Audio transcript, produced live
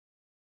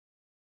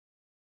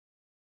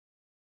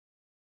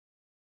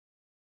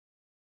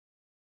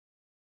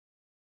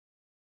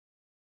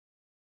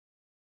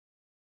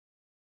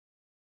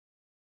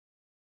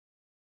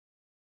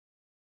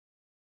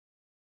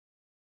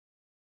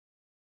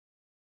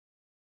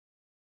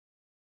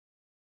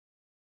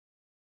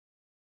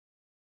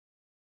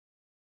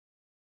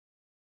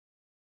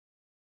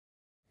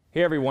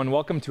Hey everyone,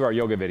 welcome to our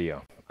yoga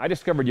video. I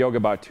discovered yoga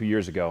about 2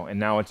 years ago, and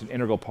now it's an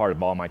integral part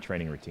of all my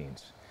training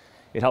routines.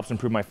 It helps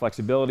improve my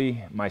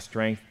flexibility, my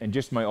strength, and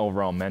just my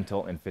overall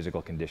mental and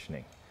physical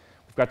conditioning.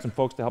 We've got some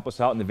folks to help us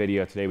out in the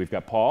video today. We've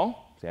got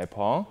Paul, say hi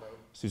Paul, hello.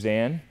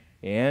 Suzanne,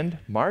 and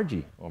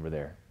Margie over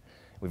there.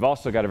 We've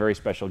also got a very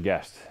special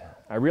guest.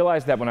 I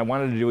realized that when I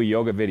wanted to do a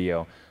yoga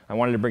video, I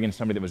wanted to bring in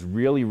somebody that was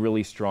really,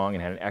 really strong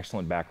and had an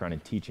excellent background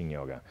in teaching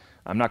yoga.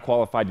 I'm not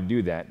qualified to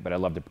do that, but I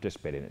love to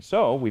participate in it.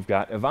 So we've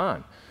got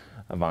Yvonne.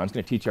 Yvonne's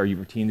going to teach our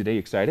routine today.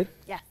 Excited?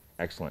 Yes.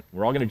 Excellent.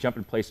 We're all going to jump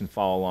in place and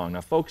follow along.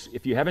 Now, folks,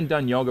 if you haven't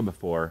done yoga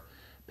before,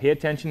 pay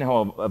attention to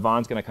how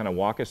Yvonne's going to kind of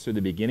walk us through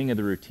the beginning of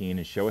the routine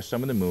and show us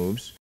some of the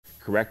moves,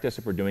 correct us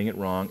if we're doing it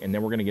wrong, and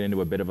then we're going to get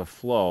into a bit of a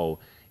flow,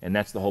 and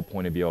that's the whole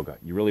point of yoga.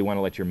 You really want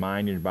to let your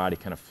mind and your body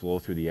kind of flow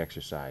through the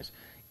exercise.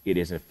 It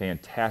is a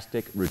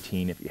fantastic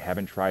routine. If you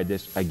haven't tried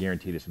this, I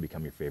guarantee this will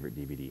become your favorite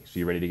DVD. So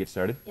you ready to get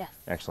started? Yes.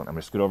 Excellent. I'm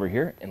going to scoot over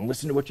here and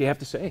listen to what you have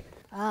to say.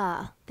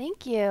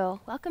 Thank you.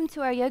 Welcome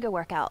to our yoga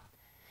workout.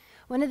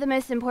 One of the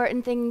most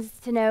important things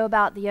to know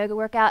about the yoga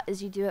workout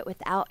is you do it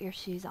without your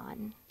shoes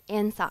on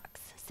and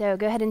socks. So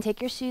go ahead and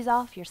take your shoes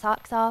off, your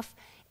socks off,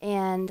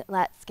 and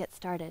let's get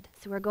started.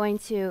 So we're going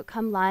to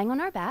come lying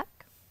on our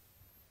back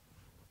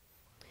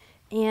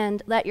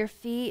and let your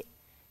feet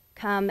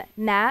come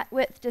mat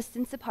width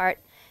distance apart.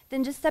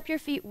 Then just step your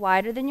feet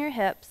wider than your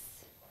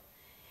hips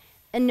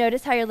and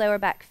notice how your lower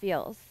back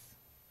feels.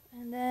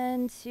 And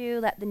then to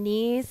let the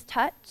knees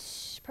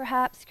touch,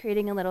 perhaps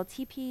creating a little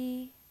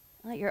teepee.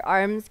 Let your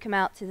arms come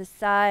out to the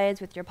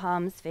sides with your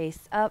palms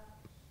face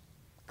up.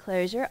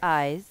 Close your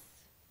eyes.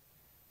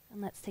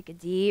 And let's take a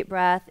deep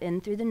breath in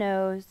through the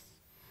nose.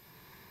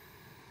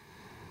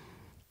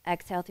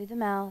 Exhale through the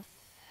mouth.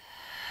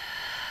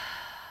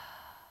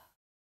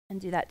 And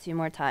do that 2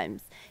 more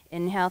times.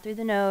 Inhale through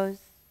the nose.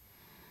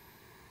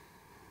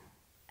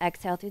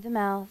 Exhale through the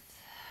mouth.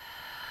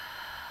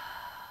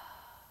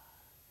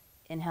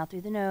 Inhale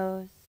through the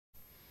nose.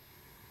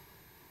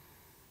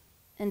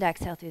 And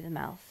exhale through the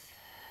mouth.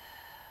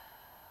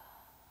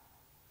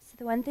 So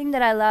the one thing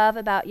that I love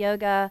about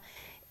yoga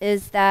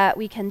is that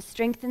we can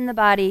strengthen the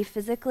body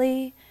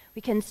physically.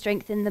 We can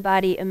strengthen the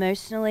body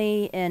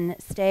emotionally in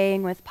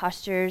staying with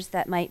postures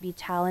that might be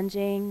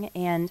challenging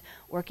and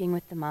working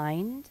with the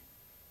mind.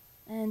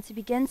 And to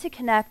begin to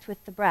connect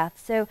with the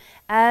breath. So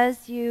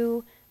as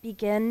you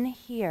begin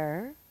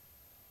here,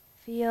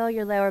 feel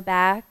your lower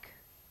back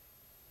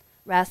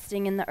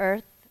resting in the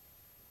earth.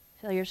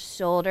 Feel your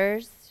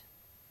shoulders.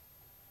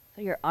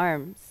 Feel your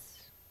arms.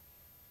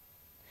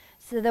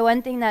 So the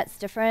one thing that's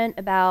different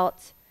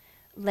about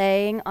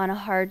laying on a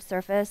hard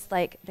surface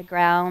like the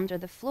ground or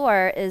the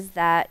floor is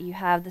that you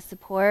have the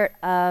support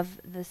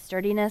of the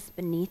sturdiness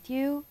beneath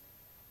you,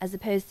 as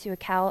opposed to a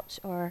couch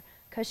or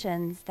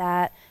cushions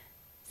that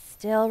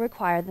still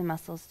require the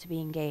muscles to be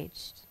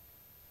engaged.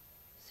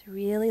 So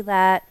really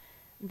let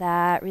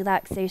that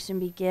relaxation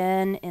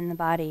begin in the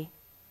body,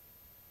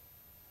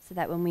 so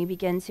that when we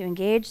begin to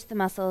engage the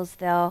muscles,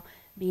 they'll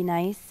be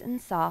nice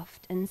and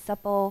soft and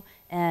supple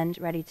and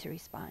ready to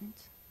respond.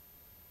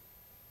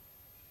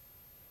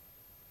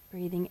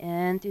 Breathing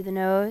in through the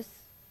nose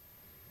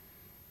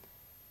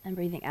and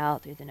breathing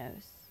out through the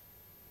nose.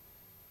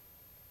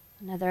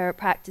 Another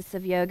practice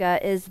of yoga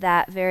is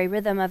that very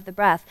rhythm of the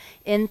breath,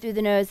 in through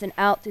the nose and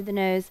out through the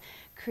nose,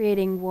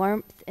 creating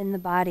warmth in the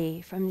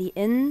body from the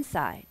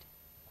inside.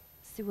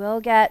 So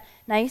we'll get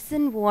nice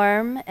and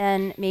warm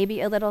and maybe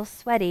a little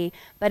sweaty,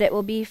 but it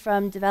will be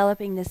from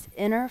developing this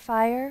inner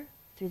fire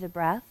through the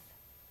breath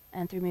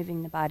and through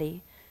moving the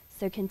body.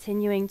 So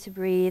continuing to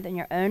breathe in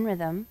your own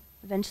rhythm.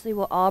 Eventually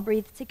we'll all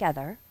breathe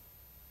together.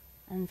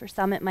 And for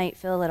some it might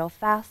feel a little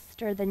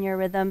faster than your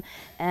rhythm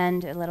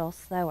and a little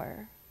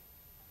slower.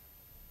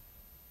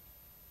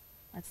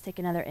 Let's take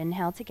another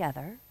inhale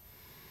together.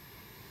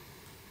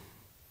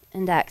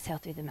 And exhale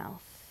through the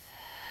mouth.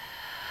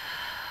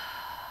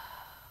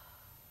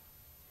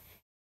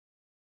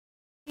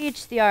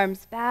 Reach the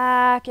arms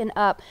back and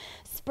up.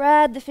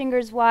 Spread the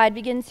fingers wide.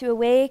 Begin to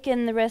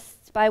awaken the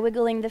wrists by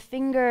wiggling the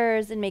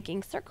fingers and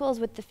making circles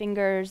with the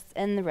fingers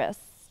and the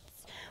wrists,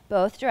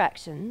 both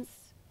directions.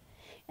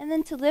 And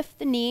then to lift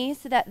the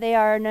knees so that they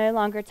are no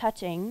longer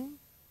touching.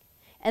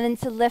 And then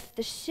to lift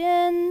the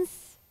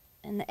shins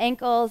and the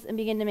ankles and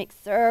begin to make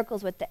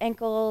circles with the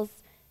ankles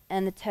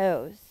and the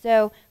toes.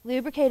 So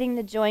lubricating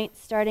the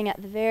joints starting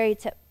at the very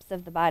tips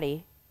of the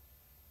body.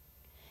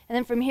 And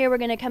then from here we're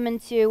going to come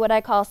into what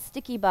I call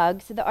sticky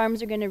bug. So the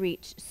arms are going to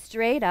reach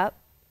straight up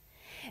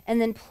and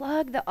then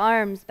plug the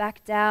arms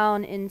back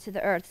down into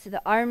the earth. So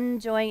the arm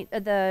joint,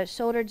 the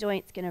shoulder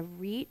joint's going to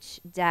reach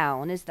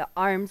down as the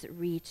arms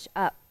reach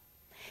up.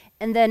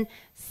 And then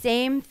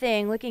same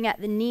thing, looking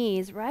at the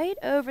knees right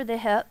over the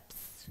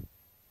hips.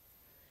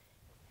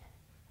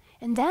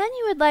 And then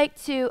you would like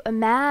to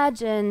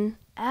imagine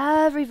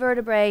every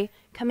vertebrae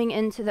coming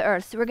into the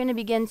earth. So we're going to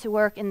begin to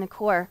work in the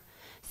core.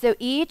 So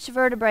each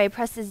vertebrae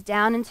presses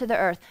down into the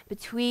earth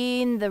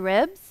between the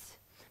ribs,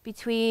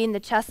 between the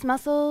chest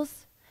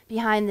muscles,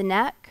 behind the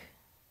neck.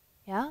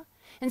 Yeah?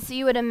 And so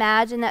you would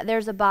imagine that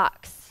there's a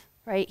box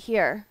right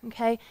here,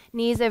 okay?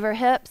 Knees over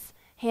hips,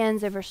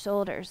 hands over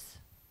shoulders.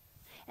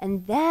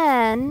 And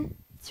then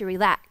to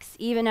relax,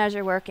 even as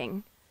you're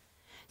working.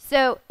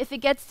 So if it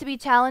gets to be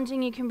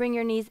challenging, you can bring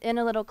your knees in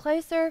a little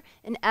closer,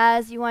 and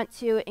as you want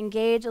to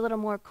engage a little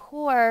more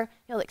core,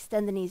 you'll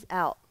extend the knees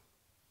out.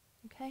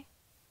 Okay?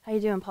 How you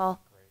doing, Paul?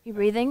 You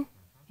breathing?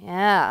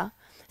 Yeah.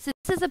 So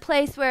this is a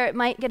place where it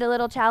might get a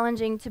little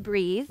challenging to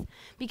breathe,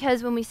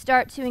 because when we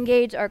start to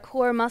engage our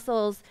core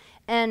muscles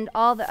and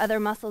all the other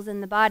muscles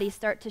in the body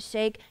start to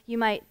shake, you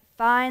might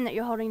find that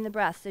you're holding the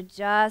breath. So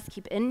just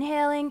keep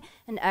inhaling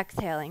and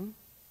exhaling.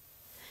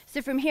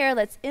 So from here,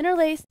 let's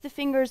interlace the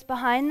fingers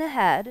behind the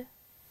head.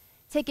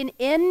 Take an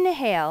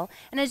inhale,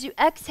 and as you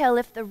exhale,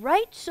 lift the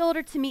right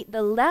shoulder to meet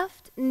the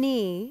left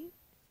knee,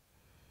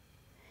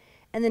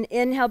 and then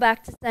inhale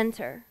back to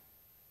center.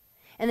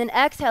 And then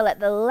exhale, let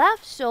the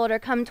left shoulder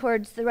come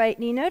towards the right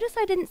knee. Notice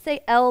I didn't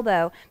say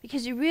elbow,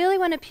 because you really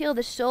want to peel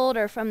the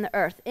shoulder from the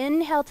earth.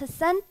 Inhale to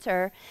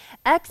center,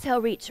 exhale,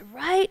 reach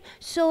right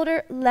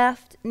shoulder,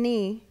 left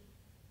knee,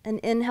 and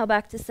inhale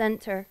back to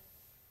center.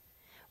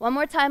 One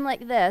more time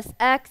like this.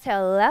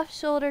 Exhale, left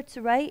shoulder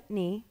to right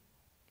knee.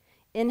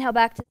 Inhale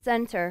back to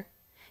center.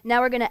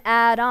 Now we're going to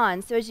add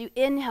on. So as you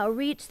inhale,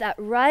 reach that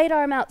right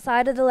arm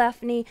outside of the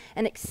left knee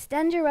and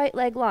extend your right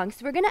leg long.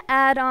 So we're going to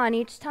add on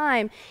each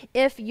time.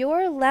 If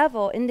your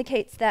level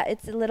indicates that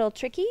it's a little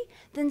tricky,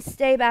 then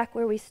stay back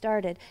where we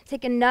started.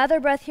 Take another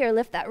breath here.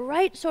 Lift that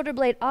right shoulder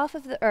blade off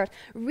of the earth.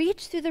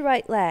 Reach through the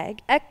right leg.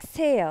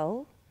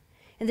 Exhale.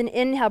 And then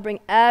inhale,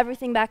 bring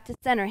everything back to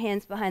center.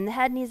 Hands behind the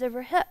head, knees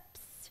over hips.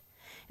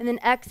 And then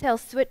exhale,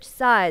 switch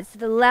sides. So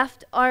the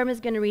left arm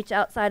is going to reach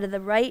outside of the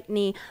right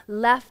knee,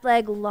 left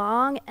leg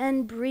long,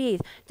 and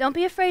breathe. Don't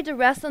be afraid to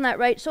rest on that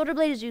right shoulder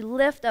blade as you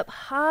lift up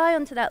high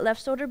onto that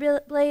left shoulder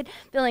blade,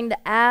 feeling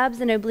the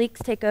abs and obliques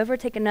take over.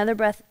 Take another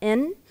breath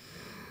in.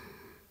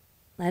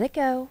 Let it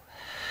go.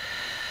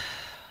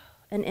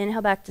 And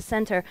inhale back to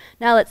center.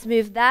 Now let's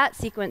move that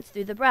sequence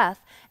through the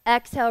breath.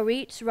 Exhale,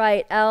 reach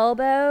right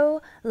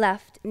elbow,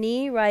 left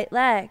knee, right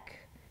leg.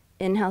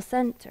 Inhale,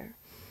 center.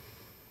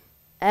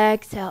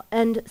 Exhale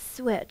and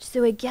switch.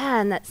 So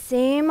again, that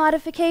same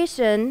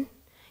modification.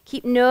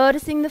 Keep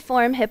noticing the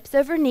form, hips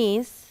over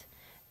knees.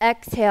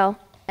 Exhale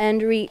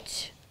and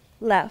reach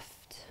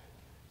left.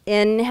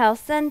 Inhale,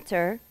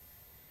 center.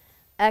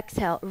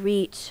 Exhale,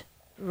 reach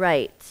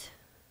right.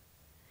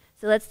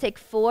 So let's take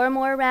 4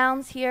 more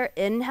rounds here.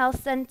 Inhale,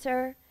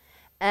 center.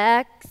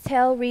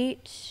 Exhale,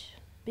 reach.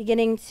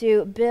 Beginning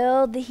to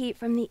build the heat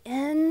from the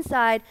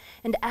inside.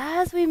 And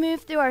as we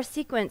move through our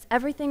sequence,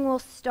 everything will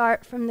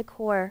start from the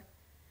core.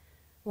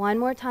 One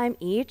more time,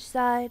 each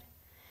side.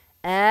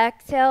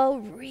 Exhale,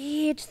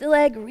 reach the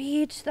leg,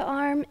 reach the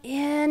arm.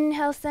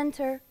 Inhale,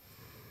 center.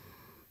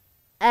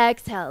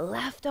 Exhale,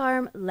 left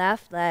arm,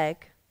 left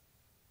leg,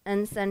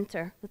 and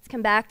center. Let's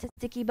come back to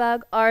sticky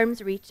bug.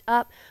 Arms reach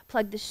up.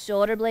 Plug the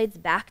shoulder blades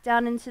back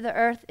down into the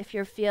earth. If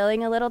you're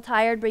feeling a little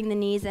tired, bring the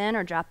knees in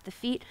or drop the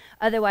feet.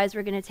 Otherwise,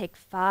 we're going to take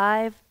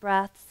 5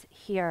 breaths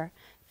here.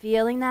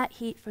 Feeling that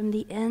heat from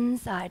the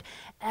inside.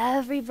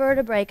 Every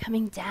vertebrae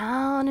coming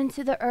down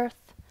into the earth.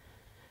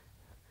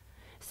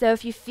 So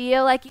if you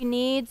feel like you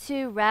need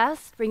to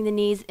rest, bring the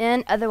knees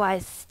in.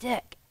 Otherwise,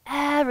 stick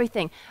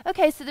everything.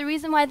 Okay, so the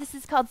reason why this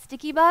is called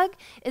sticky bug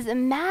is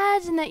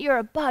imagine that you're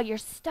a bug. You're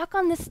stuck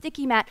on this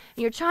sticky mat,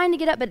 and you're trying to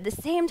get up, but at the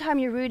same time,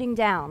 you're rooting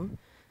down.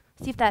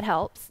 See if that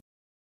helps.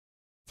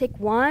 Take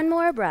 1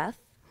 more breath.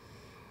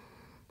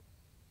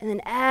 And then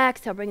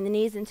exhale, bring the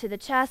knees into the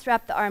chest,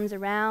 wrap the arms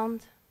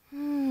around.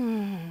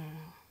 And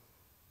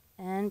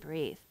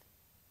breathe.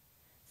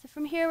 So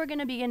from here, we're going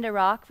to begin to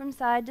rock from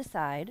side to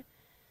side.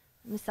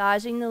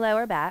 Massaging the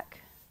lower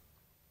back.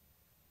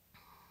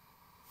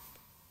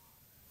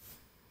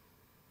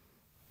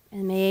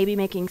 And maybe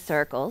making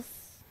circles.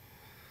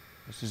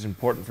 This is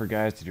important for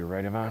guys to do,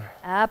 right, Yvonne?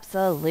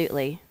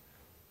 Absolutely.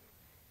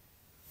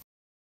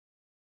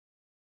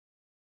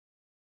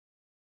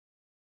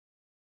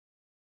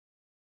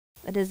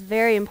 It is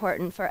very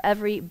important for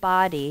every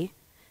body,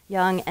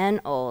 young and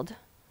old. It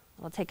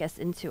will take us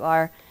into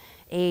our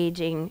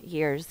aging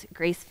years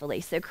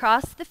gracefully. So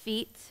cross the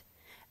feet.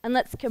 And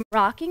let's come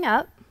rocking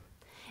up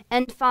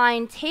and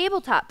find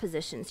tabletop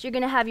positions. You're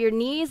going to have your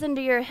knees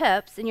under your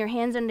hips and your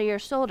hands under your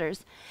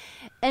shoulders.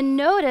 And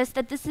notice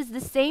that this is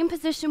the same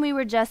position we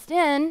were just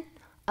in,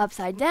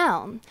 upside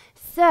down.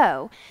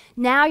 So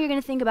now you're going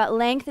to think about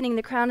lengthening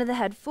the crown of the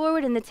head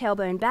forward and the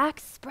tailbone back.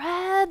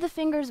 Spread the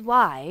fingers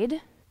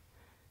wide.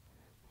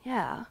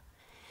 Yeah.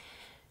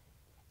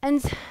 And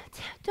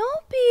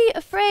don't be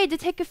afraid to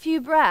take a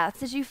few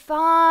breaths as you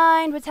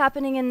find what's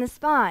happening in the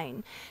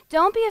spine.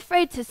 Don't be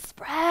afraid to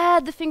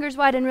spread the fingers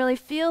wide and really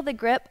feel the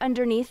grip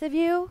underneath of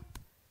you.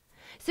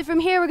 So from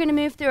here, we're going to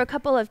move through a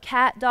couple of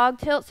cat-dog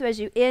tilts. So as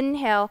you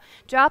inhale,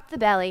 drop the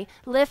belly,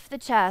 lift the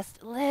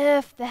chest,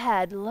 lift the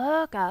head,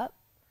 look up.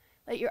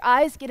 Let your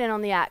eyes get in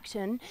on the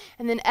action.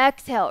 And then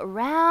exhale,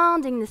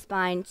 rounding the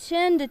spine,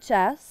 chin to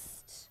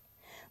chest.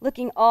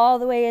 looking all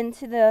the way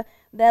into the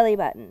belly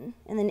button.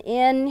 And then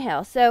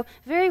inhale. So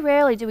very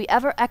rarely do we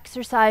ever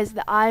exercise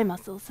the eye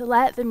muscles. So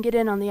let them get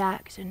in on the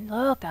action.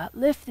 Look up,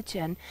 lift the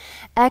chin.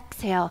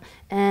 Exhale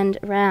and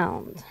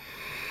round.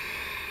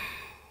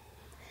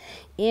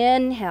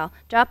 Inhale,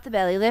 drop the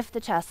belly, lift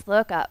the chest,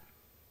 look up.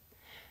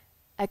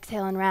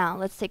 Exhale and round.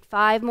 Let's take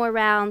 5 more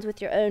rounds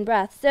with your own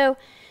breath. So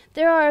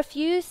there are a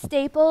few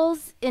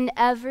staples in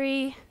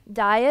every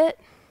diet.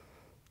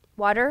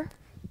 Water,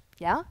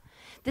 yeah.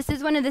 This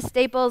is one of the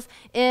staples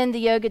in the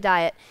yoga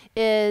diet,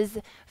 is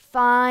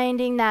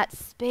finding that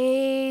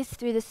space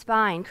through the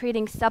spine,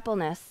 creating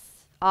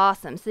suppleness.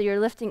 Awesome. So you're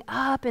lifting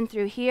up and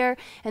through here,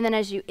 and then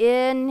as you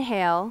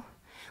inhale,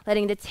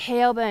 letting the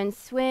tailbone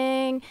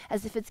swing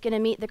as if it's going to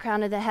meet the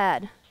crown of the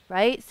head,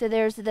 right? So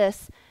there's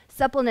this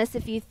suppleness.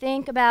 If you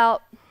think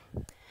about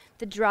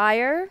the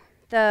dryer,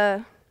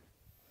 the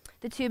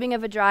tubing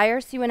of a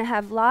dryer, so you want to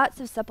have lots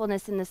of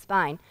suppleness in the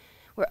spine.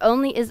 We're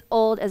only as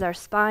old as our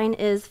spine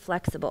is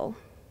flexible.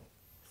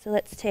 So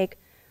let's take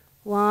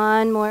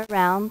 1 more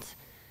round.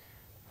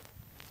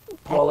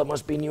 Paula,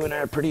 must be you and I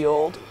are pretty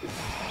old.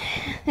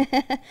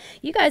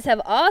 You guys have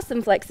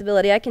awesome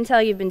flexibility. I can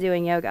tell you've been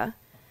doing yoga.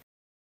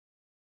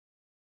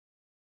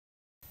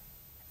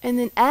 And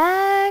then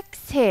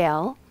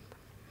exhale.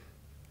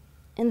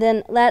 And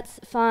then let's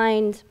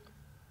find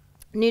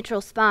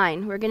neutral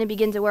spine. We're going to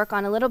begin to work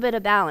on a little bit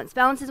of balance.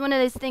 Balance is one of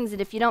those things that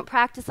if you don't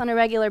practice on a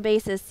regular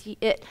basis,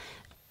 it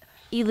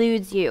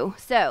eludes you.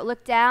 So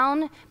look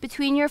down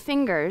between your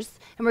fingers,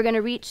 and we're going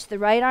to reach the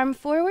right arm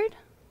forward.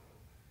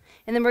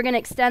 And then we're going to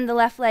extend the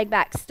left leg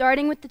back,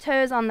 starting with the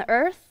toes on the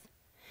earth.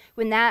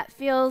 When that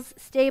feels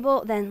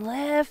stable, then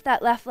lift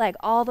that left leg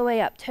all the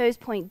way up. Toes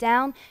point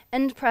down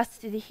and press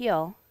to the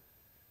heel.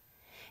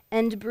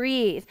 And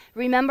breathe.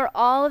 Remember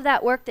all of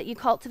that work that you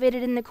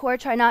cultivated in the core.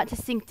 Try not to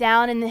sink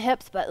down in the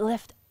hips, but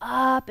lift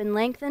up and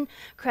lengthen.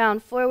 Crown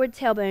forward,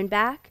 tailbone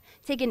back.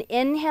 Take an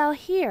inhale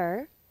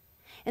here.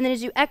 And then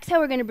as you exhale,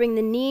 we're going to bring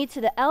the knee to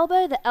the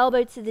elbow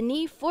to the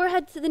knee,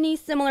 forehead to the knee,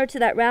 similar to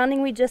that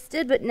rounding we just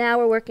did, but now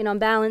we're working on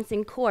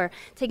balancing core.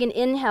 Take an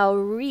inhale,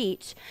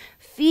 reach,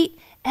 feet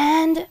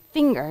and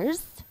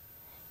fingers.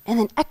 And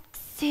then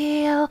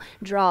exhale,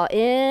 draw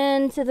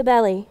into the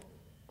belly.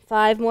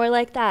 5 more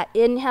like that.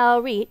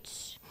 Inhale,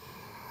 reach.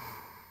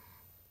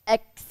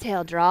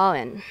 Exhale, draw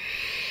in.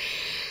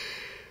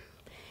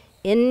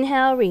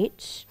 Inhale,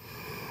 reach.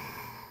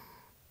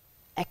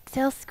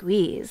 Exhale,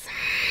 squeeze.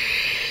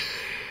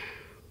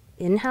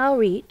 Inhale,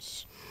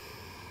 reach.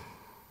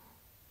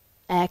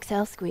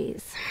 Exhale,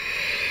 squeeze.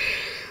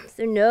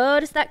 So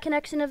notice that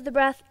connection of the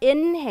breath.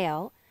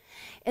 Inhale,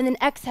 and then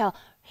exhale.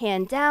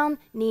 Hand down,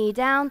 knee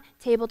down,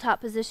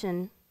 tabletop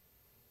position.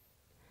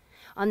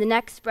 On the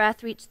next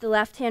breath, reach the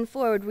left hand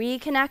forward.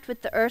 Reconnect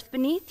with the earth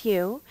beneath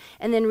you,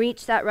 and then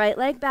reach that right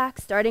leg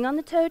back, starting on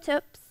the toe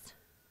tips.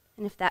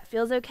 And if that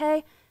feels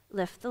okay,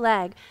 lift the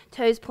leg.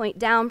 Toes point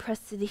down, press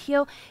to the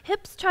heel.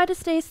 Hips try to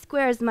stay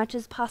square as much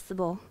as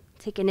possible.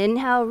 Take an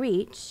inhale,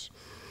 reach.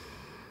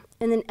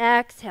 And then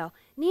exhale,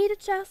 knee to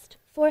chest,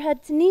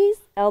 forehead to knees,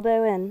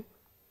 elbow in.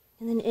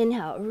 And then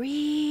inhale,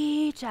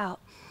 reach out.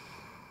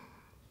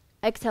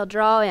 Exhale,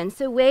 draw in.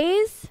 So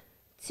ways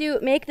to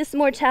make this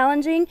more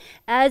challenging,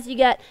 as you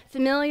get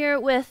familiar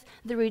with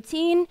the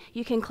routine,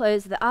 you can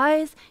close the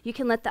eyes. You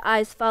can let the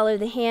eyes follow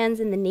the hands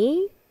and the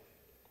knee.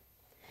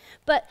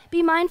 But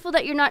be mindful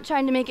that you're not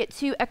trying to make it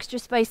too extra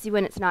spicy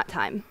when it's not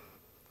time.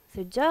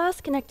 So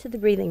just connect to the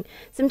breathing.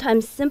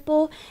 Sometimes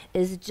simple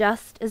is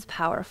just as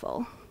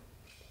powerful.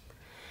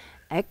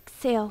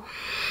 Exhale.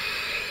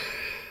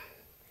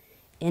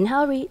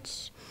 Inhale,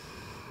 reach.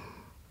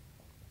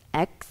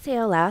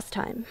 Exhale, last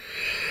time.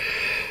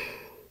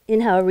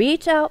 Inhale,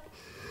 reach out.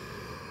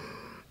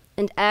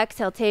 And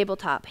exhale,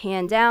 tabletop.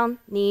 Hand down,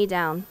 knee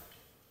down.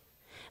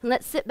 And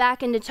let's sit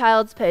back into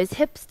child's pose.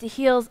 Hips to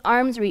heels,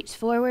 arms reach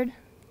forward.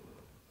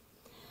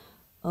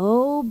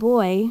 Oh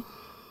boy.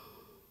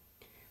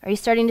 Are you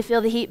starting to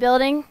feel the heat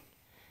building?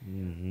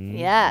 Mm-hmm.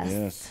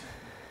 Yes.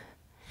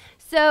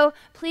 So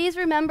please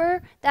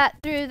remember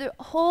that through the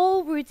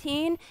whole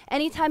routine,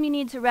 anytime you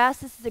need to rest,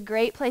 this is a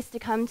great place to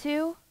come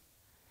to.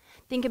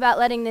 Think about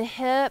letting the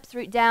hips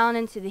root down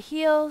into the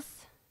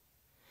heels,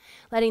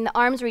 letting the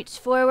arms reach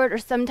forward, or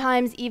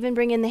sometimes even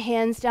bringing the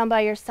hands down by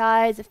your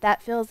sides if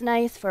that feels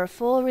nice for a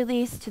full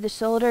release to the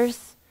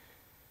shoulders.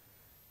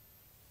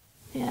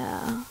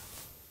 Yeah.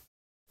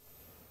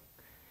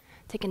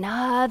 Take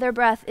another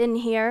breath in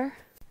here.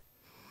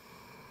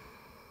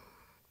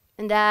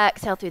 And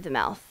exhale through the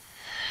mouth.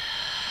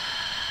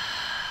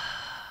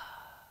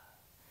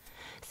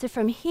 So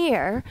from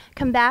here,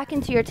 come back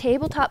into your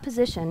tabletop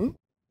position,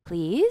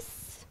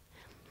 please.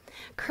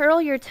 Curl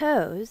your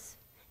toes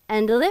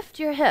and lift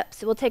your hips.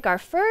 So we'll take our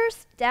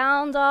first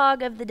down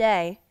dog of the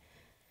day.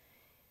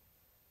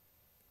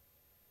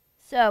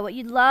 So what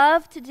you'd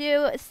love to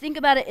do is think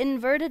about an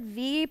inverted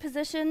V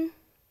position.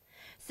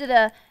 So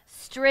the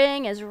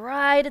string is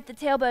right at the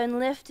tailbone,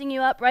 lifting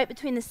you up right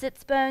between the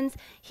sits bones,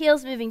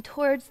 heels moving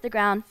towards the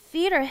ground.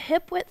 Feet are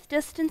hip-width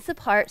distance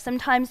apart.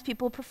 Sometimes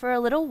people prefer a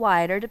little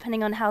wider,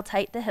 depending on how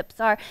tight the hips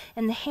are.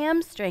 And the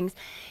hamstrings,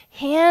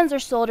 hands are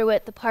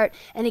shoulder-width apart.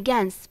 And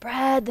again,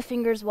 spread the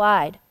fingers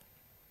wide.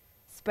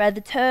 Spread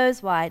the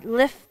toes wide.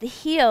 Lift the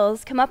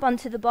heels, come up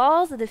onto the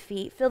balls of the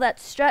feet. Feel that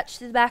stretch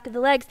through the back of the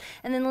legs.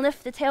 And then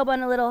lift the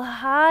tailbone a little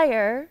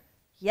higher.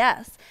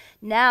 Yes.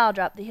 Now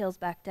drop the heels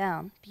back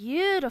down.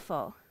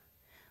 Beautiful.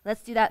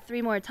 Let's do that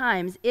 3 more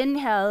times.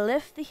 Inhale,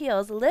 lift the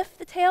heels, lift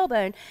the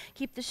tailbone.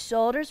 Keep the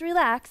shoulders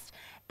relaxed.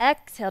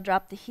 Exhale,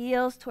 drop the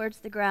heels towards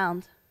the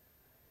ground.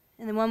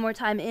 And then 1 more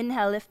time.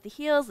 Inhale, lift the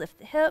heels, lift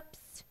the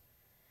hips.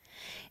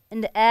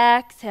 And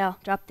exhale,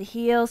 drop the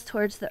heels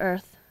towards the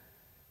earth.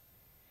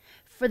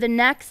 For the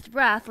next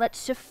breath,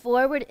 let's shift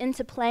forward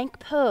into plank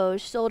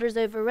pose, shoulders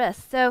over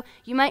wrists. So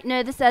you might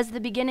know this as the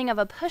beginning of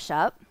a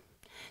push-up.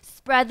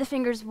 Spread the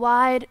fingers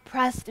wide,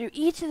 press through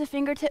each of the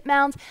fingertip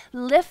mounds,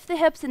 lift the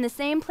hips in the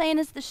same plane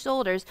as the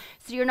shoulders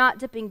so you're not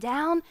dipping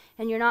down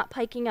and you're not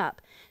piking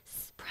up.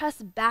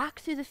 Press back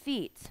through the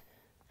feet.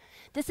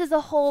 This is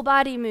a whole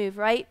body move,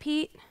 right,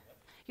 Pete?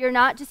 You're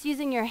not just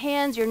using your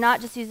hands, you're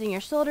not just using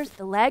your shoulders,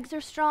 the legs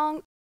are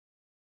strong.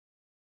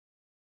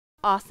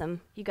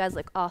 Awesome. You guys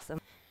look awesome.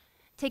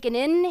 Take an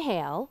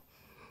inhale.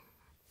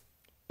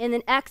 And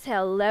then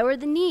exhale, lower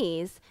the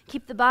knees.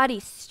 Keep the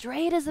body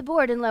straight as a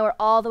board and lower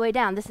all the way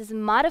down. This is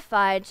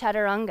modified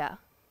chaturanga.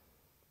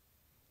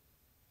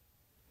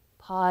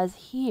 Pause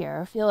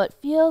here. Feel what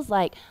it feels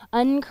like.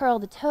 Uncurl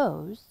the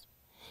toes.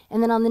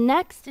 And then on the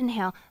next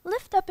inhale,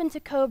 lift up into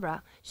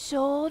cobra.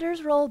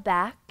 Shoulders roll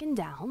back and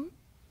down.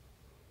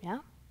 Yeah.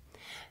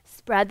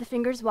 Spread the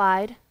fingers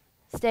wide,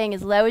 staying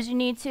as low as you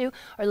need to,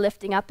 or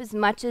lifting up as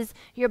much as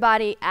your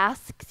body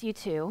asks you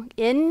to.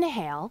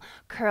 Inhale,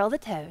 curl the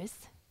toes.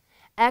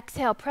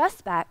 Exhale,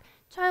 press back,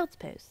 child's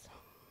pose.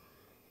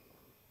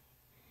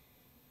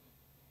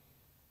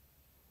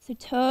 So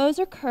toes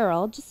are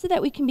curled, just so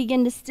that we can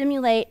begin to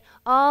stimulate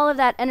all of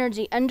that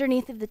energy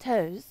underneath of the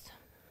toes.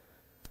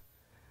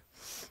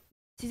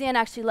 Suzanne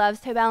actually loves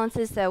toe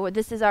balances, so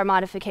this is our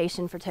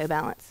modification for toe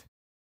balance.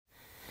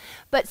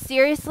 But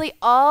seriously,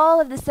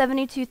 all of the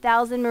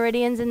 72,000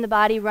 meridians in the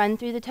body run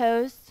through the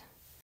toes.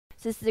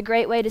 So this is a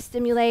great way to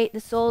stimulate the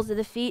soles of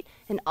the feet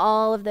and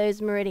all of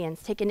those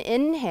meridians. Take an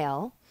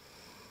inhale.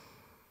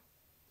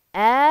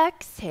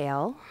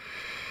 Exhale.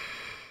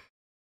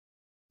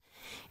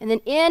 And then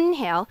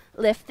inhale,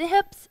 lift the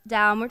hips,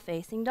 downward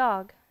facing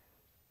dog.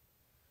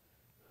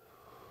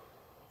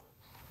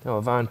 Now,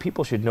 Yvonne,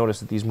 people should notice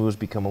that these moves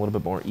become a little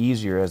bit more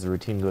easier as the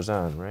routine goes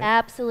on, right?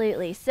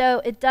 Absolutely.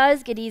 So it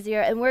does get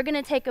easier, and we're going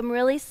to take them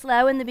really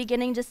slow in the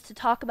beginning just to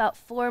talk about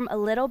form a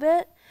little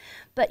bit.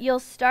 But you'll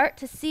start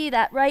to see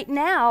that right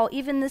now,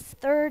 even this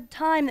 3rd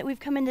time that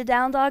we've come into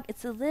down dog,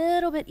 it's a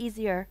little bit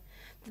easier.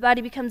 The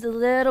body becomes a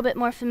little bit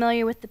more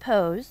familiar with the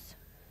pose,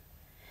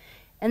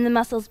 and the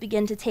muscles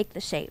begin to take the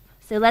shape.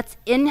 So let's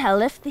inhale,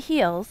 lift the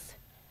heels.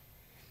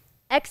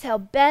 Exhale,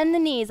 bend the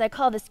knees. I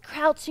call this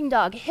crouching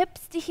dog.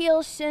 Hips to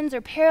heels, shins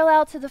are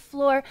parallel to the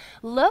floor.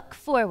 Look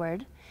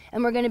forward,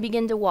 and we're going to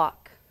begin to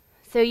walk.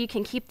 So you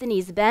can keep the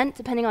knees bent,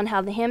 depending on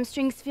how the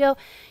hamstrings feel.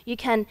 You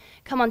can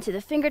come onto the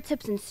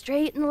fingertips and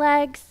straighten the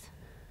legs.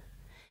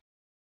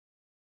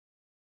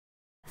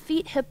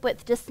 Feet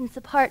hip-width distance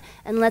apart,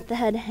 and let the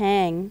head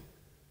hang.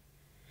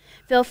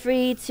 Feel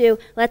free to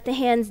let the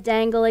hands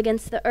dangle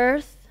against the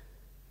earth.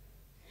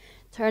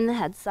 Turn the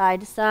head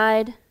side to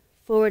side,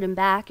 forward and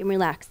back, and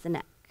relax the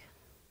neck.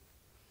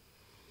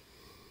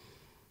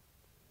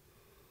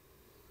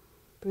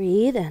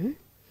 Breathe in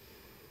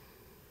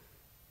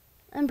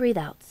and breathe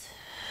out.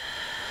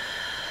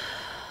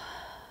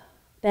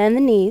 Bend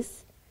the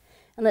knees,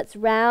 and let's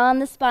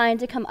round the spine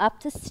to come up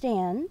to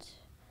stand.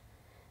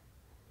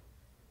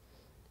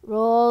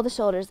 Roll the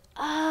shoulders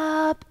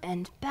up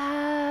and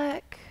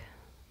back.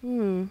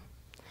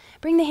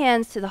 Bring the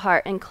hands to the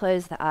heart and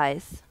close the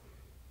eyes.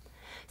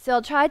 So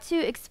I'll try to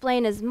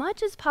explain as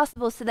much as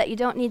possible so that you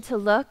don't need to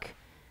look,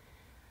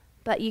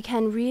 but you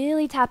can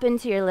really tap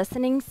into your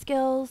listening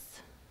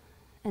skills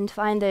and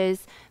find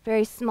those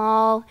very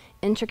small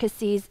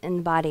intricacies in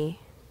the body,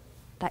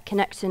 that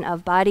connection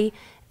of body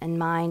and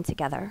mind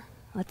together.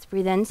 Let's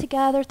breathe in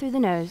together through the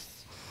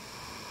nose.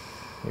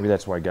 Maybe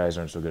that's why guys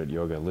aren't so good at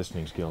yoga,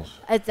 listening skills.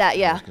 It's that,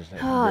 yeah.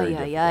 Oh,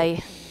 yeah.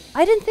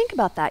 I didn't think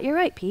about that. You're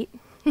right, Pete.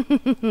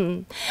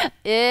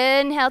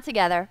 Inhale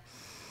together.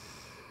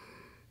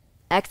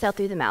 Exhale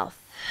through the mouth.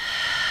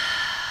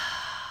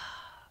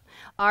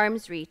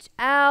 Arms reach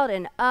out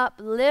and up,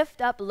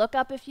 lift up, look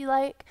up if you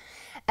like.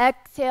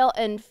 Exhale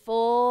and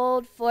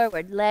fold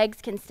forward. Legs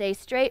can stay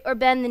straight or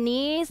bend the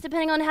knees,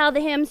 depending on how the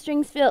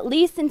hamstrings feel, at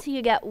least until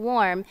you get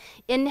warm.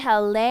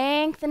 Inhale,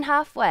 lengthen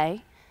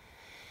halfway.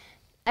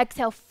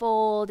 Exhale,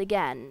 fold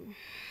again.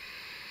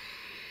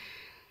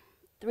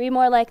 3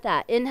 more like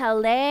that. Inhale,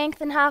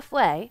 lengthen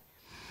halfway.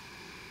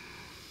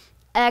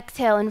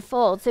 Exhale and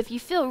fold. So if you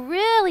feel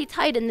really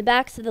tight in the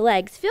backs of the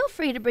legs, feel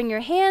free to bring your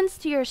hands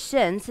to your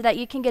shins so that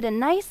you can get a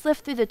nice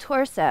lift through the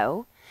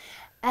torso.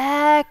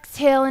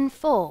 Exhale and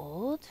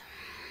fold.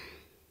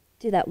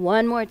 Do that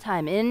one more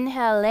time.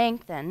 Inhale,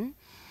 lengthen.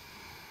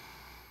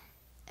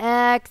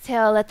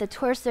 Exhale, let the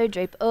torso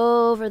drape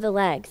over the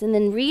legs, and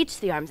then reach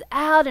the arms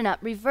out and up.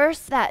 Reverse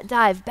that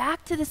dive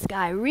back to the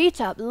sky.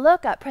 Reach up,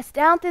 look up, press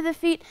down through the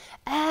feet.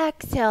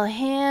 Exhale,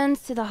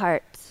 hands to the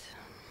heart.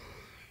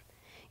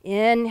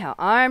 Inhale,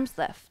 arms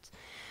lift.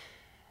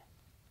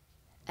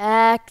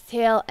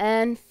 Exhale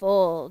and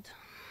fold.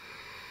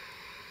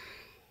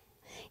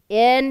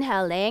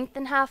 Inhale,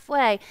 lengthen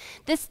halfway.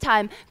 This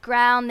time,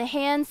 ground the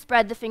hands,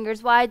 spread the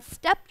fingers wide,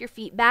 step your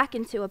feet back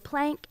into a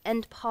plank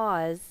and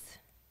pause.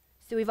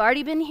 So we've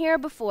already been here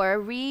before.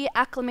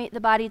 Reacclimate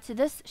the body to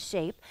this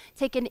shape.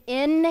 Take an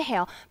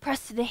inhale,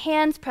 press through the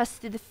hands, press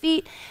through the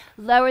feet,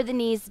 lower the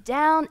knees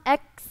down.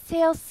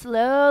 Exhale,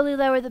 slowly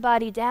lower the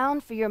body down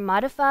for your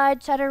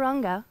modified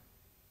chaturanga.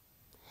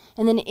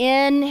 And then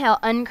inhale,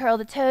 uncurl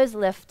the toes,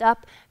 lift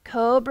up,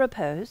 cobra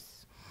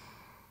pose.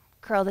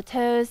 Curl the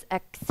toes,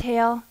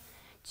 exhale,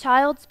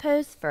 child's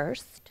pose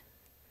first,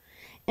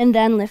 and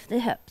then lift the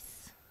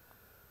hips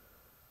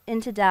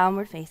into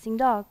downward facing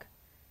dog.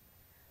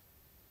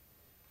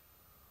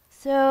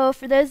 So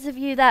for those of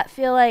you that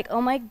feel like,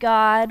 oh my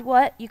God,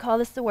 what? You call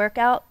this a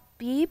workout?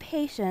 Be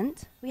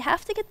patient. We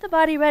have to get the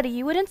body ready.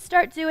 You wouldn't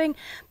start doing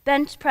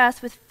bench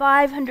press with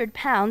 500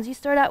 pounds. You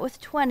start out with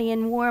 20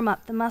 and warm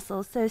up the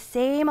muscles. So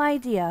same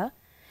idea.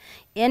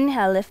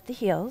 Inhale, lift the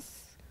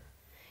heels.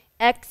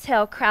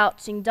 Exhale,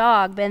 crouching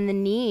dog. Bend the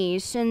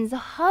knees, shins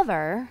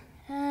hover,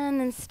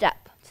 and then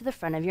step to the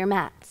front of your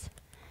mat.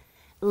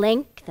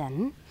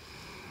 Lengthen.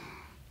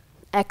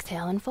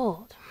 Exhale and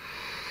fold.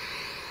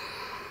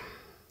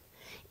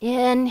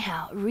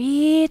 Inhale,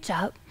 reach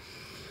up.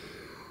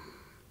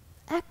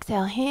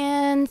 Exhale,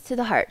 hands to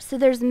the heart. So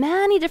there's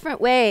many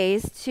different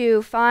ways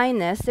to find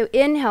this. So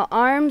inhale,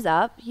 arms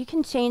up. You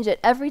can change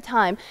it every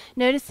time,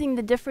 noticing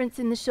the difference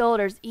in the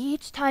shoulders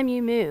each time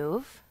you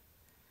move.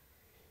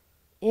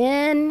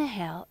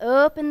 Inhale,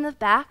 open the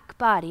back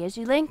body as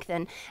you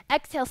lengthen.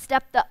 Exhale,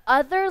 step the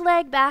other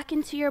leg back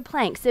into your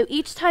plank. So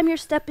each time you're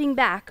stepping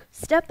back,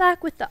 step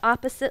back with the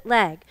opposite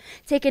leg.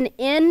 Take an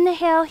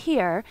inhale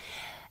here.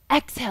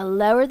 Exhale,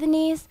 lower the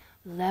knees,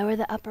 lower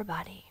the upper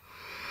body.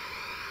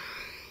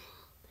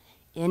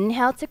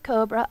 Inhale to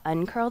cobra,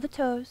 uncurl the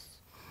toes.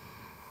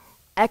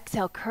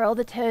 Exhale, curl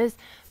the toes,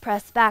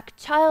 press back,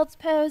 child's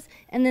pose,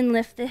 and then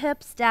lift the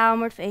hips,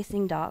 downward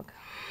facing dog.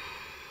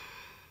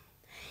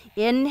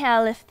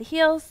 Inhale, lift the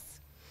heels.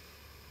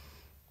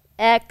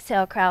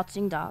 Exhale,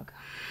 crouching dog.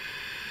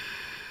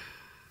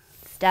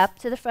 Step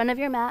to the front of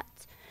your mat.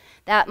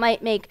 That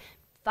might make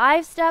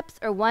 5 steps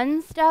or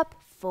 1 step.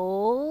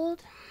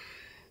 Fold.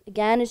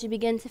 Again, as you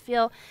begin to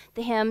feel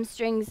the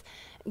hamstrings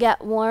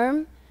get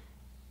warm,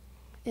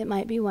 it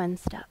might be 1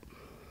 step.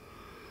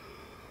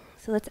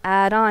 So let's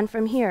add on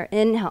from here.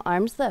 Inhale,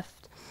 arms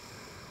lift.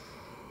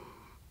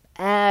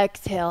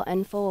 Exhale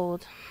and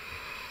fold.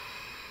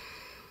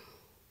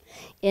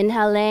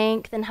 Inhale,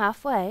 lengthen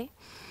halfway.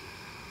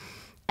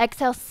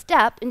 Exhale,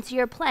 step into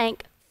your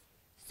plank.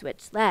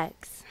 Switch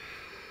legs.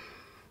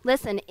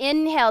 Listen,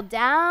 inhale,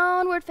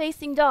 downward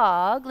facing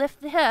dog.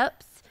 Lift the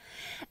hips.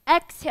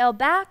 Exhale,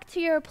 back to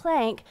your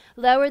plank.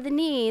 Lower the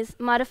knees,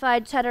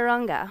 modified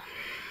chaturanga.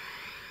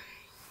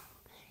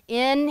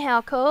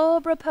 Inhale,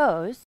 cobra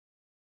pose.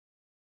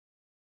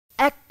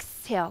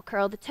 Exhale,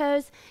 curl the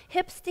toes,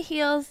 hips to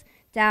heels,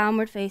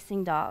 downward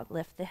facing dog.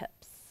 Lift the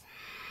hips.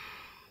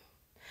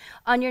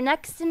 On your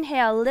next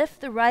inhale,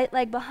 lift the right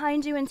leg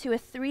behind you into a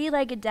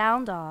 3-legged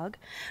down dog.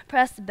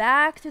 Press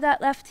back through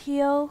that left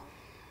heel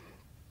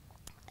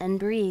and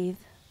breathe.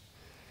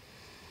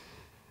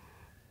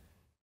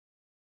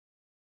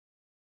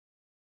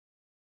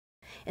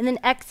 And then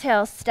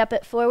exhale, step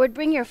it forward.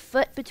 Bring your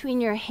foot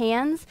between your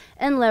hands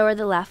and lower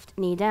the left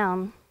knee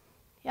down.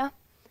 Yeah?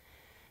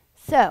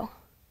 So,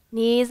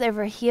 knees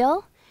over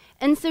heel.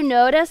 And so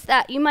notice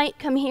that you might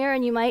come here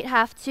and you might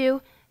have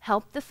to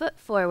help the foot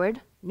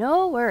forward.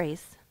 No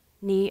worries.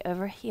 Knee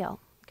over heel.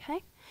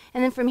 Okay?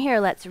 And then from here,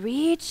 let's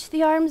reach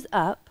the arms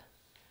up.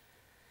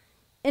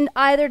 And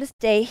either to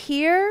stay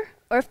here,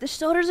 or if the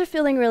shoulders are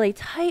feeling really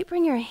tight,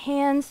 bring your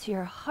hands to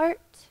your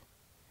heart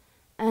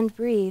and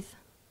breathe.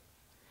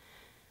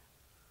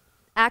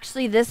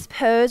 Actually, this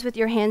pose with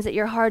your hands at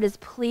your heart is,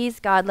 please,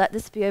 God, let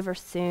this be over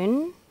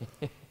soon.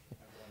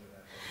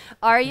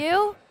 Are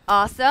you?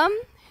 Awesome.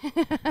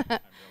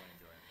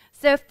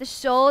 So if the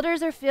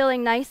shoulders are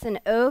feeling nice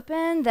and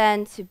open,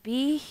 then to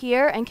be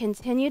here and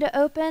continue to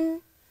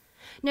open.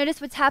 Notice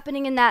what's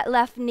happening in that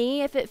left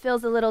knee if it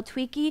feels a little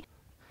tweaky.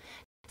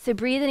 So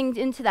breathing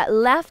into that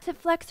left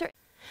hip flexor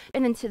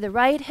and into the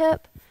right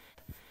hip.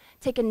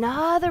 Take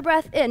another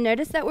breath in.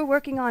 Notice that we're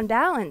working on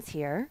balance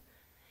here.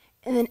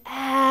 And then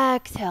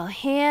exhale,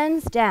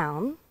 hands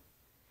down.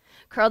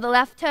 Curl the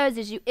left toes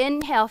as you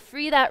inhale,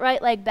 free that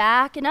right leg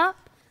back and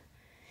up.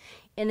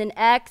 And then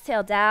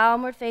exhale,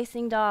 downward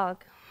facing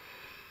dog.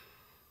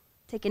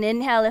 Take an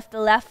inhale, lift the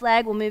left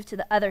leg, we'll move to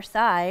the other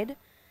side.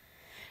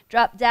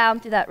 Drop down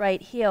through that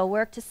right heel,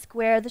 work to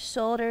square the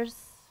shoulders.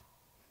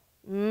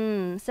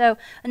 So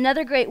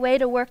another great way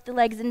to work the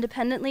legs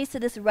independently, so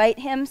this right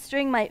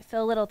hamstring might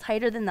feel a little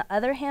tighter than the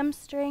other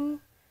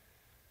hamstring.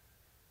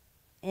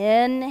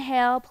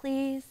 Inhale,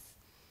 please.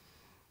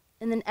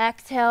 And then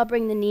exhale,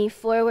 bring the knee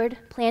forward,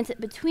 plant it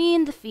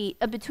between the feet,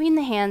 between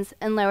the hands,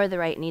 and lower the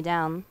right knee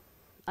down.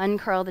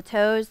 Uncurl the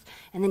toes,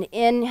 and then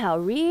inhale,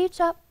 reach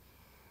up.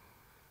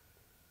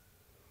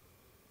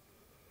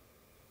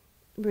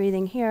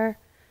 Breathing here,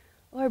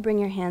 or bring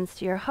your hands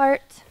to your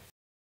heart,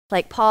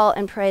 like Paul,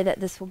 and pray that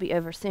this will be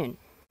over soon.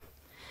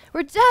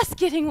 We're just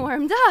getting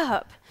warmed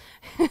up.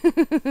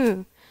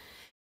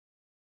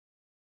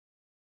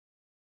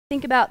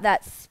 Think about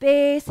that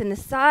space and the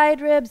side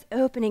ribs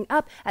opening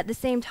up at the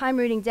same time,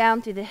 rooting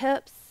down through the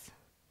hips.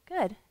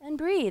 Good. And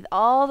breathe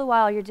all the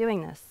while you're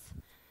doing this.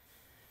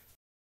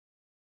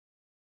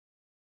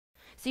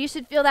 So you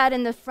should feel that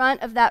in the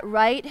front of that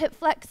right hip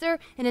flexor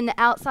and in the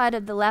outside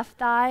of the left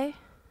thigh,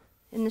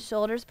 in the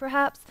shoulders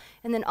perhaps,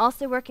 and then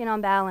also working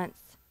on balance.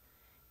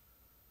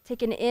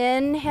 Take an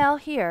inhale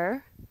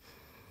here,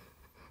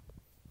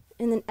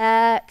 and then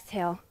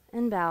exhale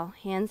and bow,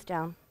 hands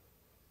down.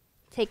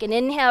 Take an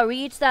inhale,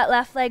 reach that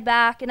left leg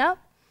back and up,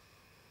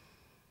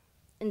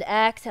 and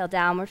exhale,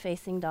 downward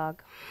facing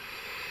dog.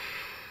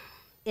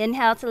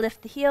 Inhale to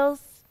lift the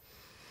heels.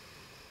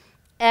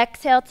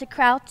 Exhale to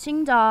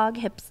crouching dog,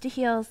 hips to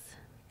heels.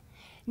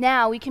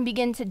 Now we can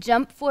begin to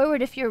jump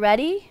forward if you're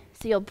ready.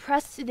 So you'll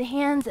press through the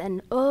hands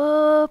and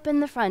open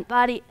the front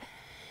body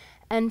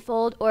and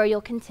fold, or you'll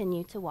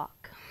continue to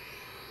walk.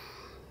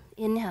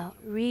 Inhale,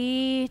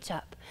 reach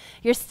up.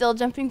 You're still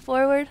jumping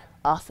forward?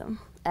 Awesome.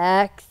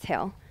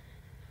 Exhale.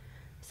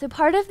 So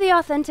part of the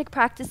authentic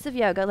practice of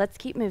yoga, let's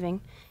keep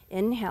moving,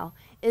 inhale,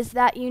 is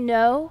that you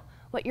know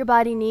what your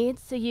body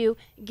needs, so you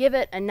give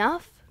it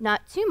enough,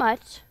 not too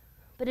much,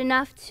 but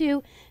enough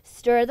to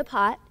stir the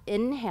pot.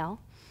 Inhale.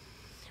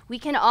 We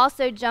can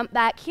also jump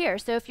back here.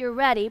 So if you're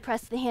ready,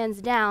 press the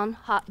hands down,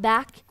 hop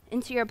back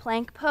into your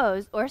plank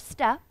pose or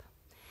step.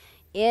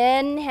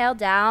 Inhale,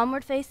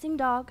 downward facing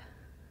dog.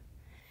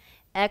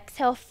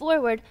 Exhale,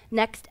 forward.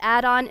 Next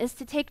add-on is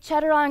to take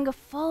chaturanga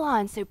full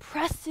on. So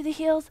press through the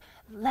heels,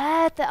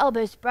 let the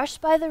elbows brush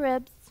by the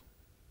ribs,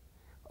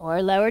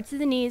 or lower to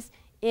the knees.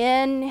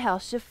 Inhale,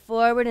 shift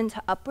forward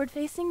into upward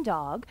facing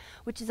dog,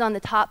 which is on the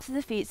tops of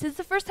the feet. So it's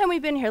the first time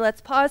we've been here.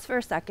 Let's pause for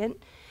a second.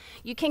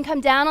 You can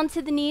come down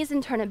onto the knees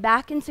and turn it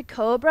back into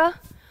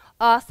cobra.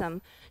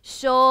 Awesome.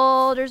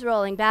 Shoulders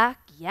rolling back.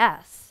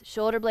 Yes.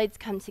 Shoulder blades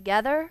come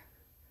together.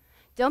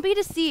 Don't be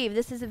deceived.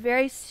 This is a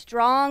very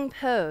strong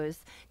pose.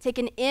 Take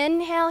an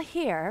inhale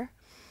here.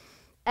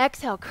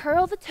 Exhale,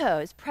 curl the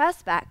toes.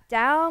 Press back.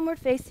 Downward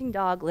facing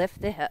dog.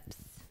 Lift the hips.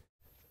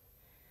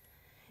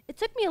 It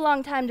took me a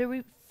long time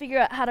to figure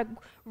out how to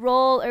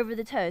roll over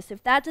the toes. So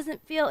if that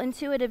doesn't feel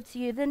intuitive to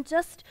you, then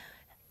just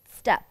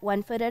step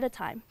 1 foot at a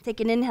time.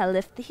 Take an inhale,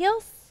 lift the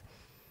heels.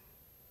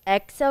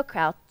 Exhale,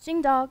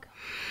 crouching dog.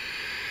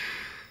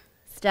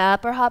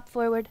 Step or hop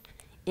forward.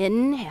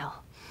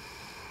 Inhale.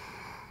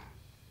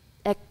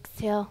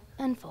 Exhale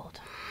and fold.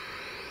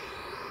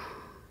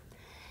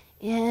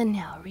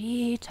 Inhale,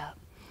 reach up.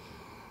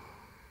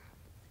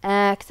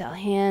 Exhale,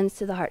 hands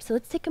to the heart. So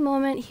let's take a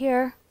moment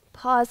here.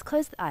 Pause,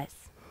 close the eyes.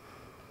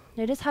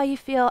 Notice how you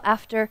feel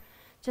after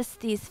just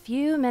these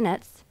few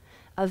minutes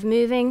of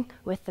moving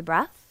with the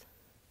breath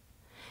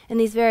in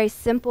these very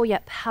simple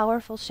yet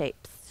powerful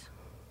shapes.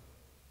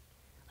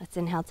 Let's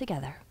inhale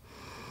together.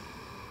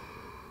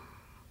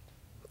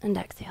 And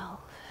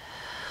exhale.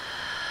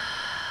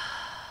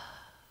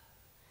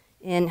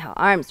 Inhale,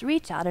 arms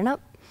reach out and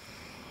up.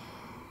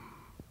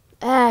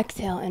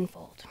 Exhale and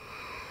fold.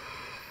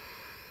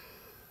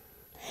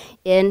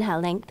 Inhale,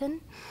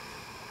 lengthen.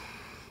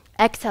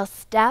 Exhale,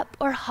 step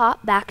or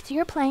hop back to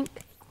your plank.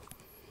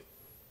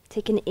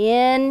 Take an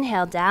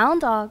inhale, down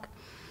dog.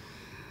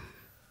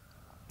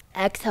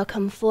 Exhale,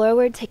 come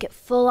forward, take it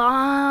full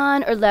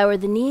on or lower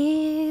the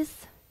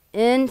knees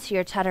into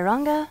your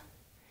chaturanga.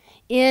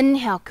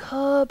 Inhale,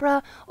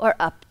 cobra or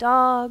up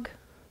dog.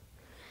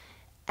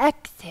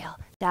 Exhale,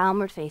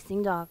 downward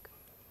facing dog.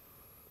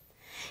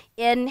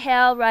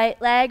 Inhale,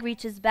 right leg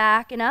reaches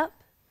back and up.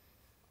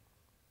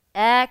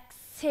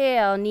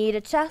 Exhale, knee to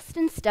chest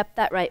and step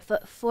that right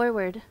foot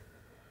forward.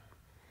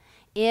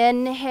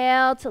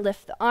 Inhale to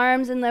lift the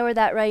arms and lower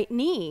that left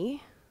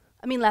knee.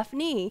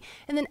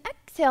 And then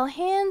exhale,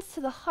 hands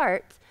to the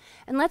heart.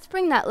 And let's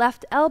bring that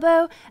left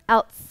elbow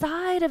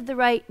outside of the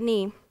right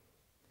knee.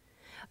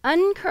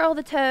 Uncurl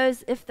the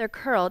toes if they're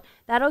curled.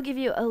 That'll give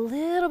you a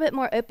little bit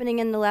more opening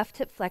in the left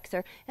hip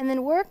flexor. And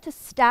then work to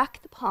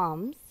stack the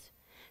palms.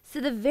 So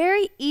the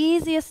very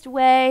easiest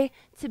way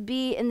to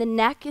be in the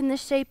neck in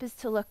this shape is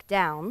to look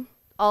down,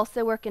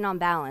 also working on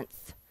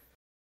balance.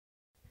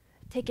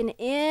 Take an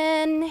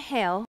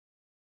inhale,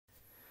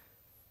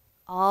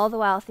 all the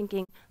while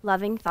thinking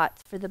loving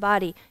thoughts for the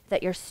body,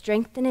 that you're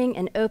strengthening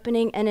and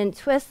opening, and in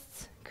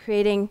twists,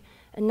 creating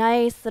a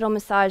nice little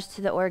massage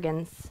to the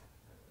organs.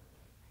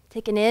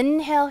 Take an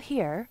inhale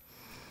here.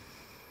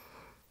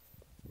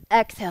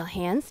 Exhale,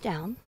 hands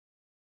down.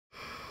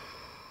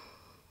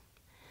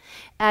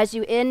 As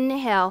you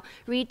inhale,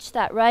 reach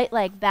that right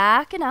leg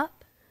back and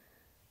up.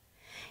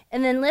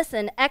 And then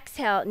listen,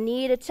 exhale,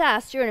 knee to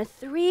chest. You're in a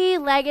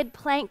 3-legged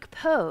plank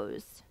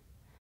pose.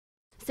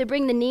 So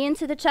bring the knee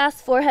into the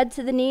chest, forehead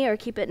to the knee, or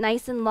keep it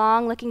nice and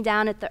long, looking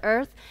down at the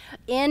earth.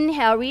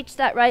 Inhale, reach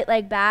that right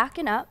leg back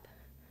and up.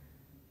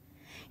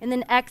 And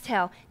then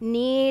exhale,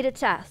 knee to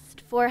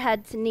chest,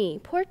 forehead to knee,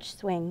 porch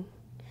swing.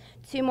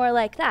 2 more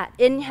like that.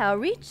 Inhale,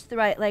 reach the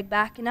right leg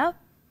back and up.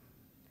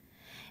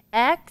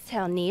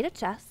 Exhale, knee to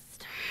chest.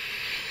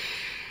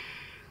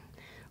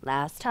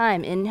 Last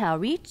time, inhale,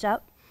 reach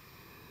up.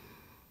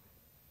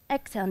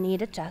 Exhale, knee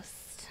to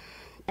chest.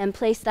 And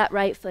place that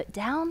right foot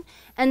down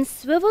and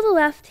swivel the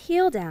left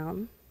heel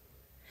down.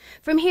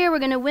 From here, we're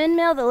going to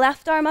windmill the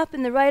left arm up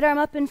and the right arm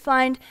up and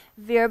find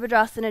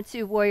Virabhadrasana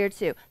 2, Warrior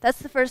 2. That's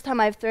the first time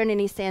I've thrown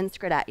any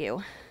Sanskrit at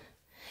you.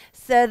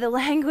 So the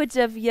language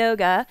of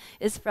yoga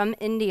is from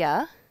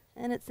India,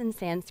 and it's in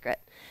Sanskrit.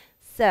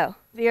 So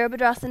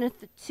Virabhadrasana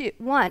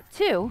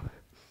 2,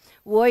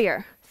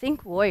 warrior.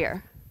 Think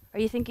warrior. Are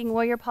you thinking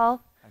warrior,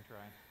 Paul? I'm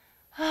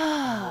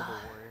trying.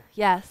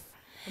 Yes.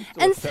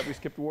 I'm still upset we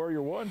skipped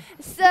Warrior 1.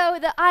 So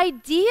the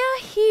idea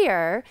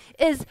here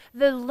is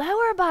the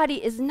lower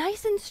body is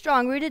nice and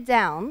strong, rooted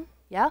down,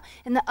 yeah?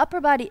 And the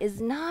upper body is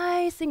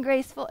nice and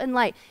graceful and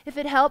light. If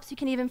it helps, you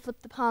can even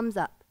flip the palms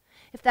up.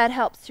 If that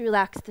helps to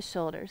relax the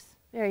shoulders.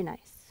 Very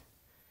nice.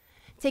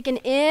 Take an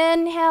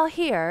inhale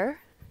here.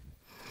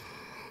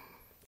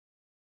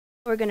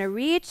 We're going to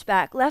reach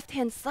back. Left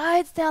hand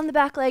slides down the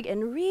back leg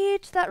and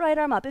reach that right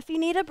arm up. If you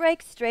need a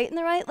break, straighten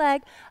the right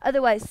leg.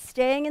 Otherwise,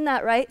 staying in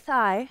that right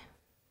thigh.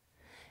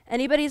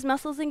 Anybody's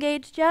muscles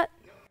engaged yet?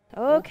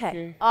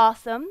 Okay.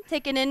 Awesome.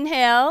 Take an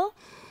inhale.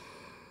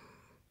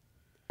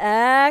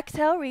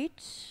 Exhale,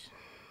 reach.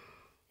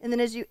 And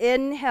then as you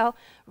inhale,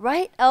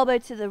 right elbow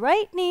to the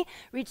right knee,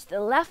 reach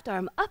the left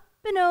arm up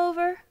and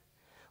over.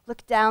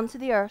 Look down to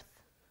the earth.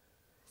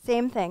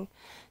 Same thing.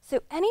 So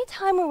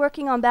anytime we're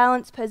working on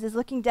balance poses,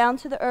 looking down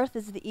to the earth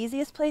is the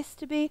easiest place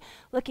to be.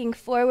 Looking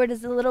forward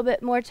is a little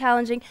bit more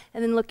challenging.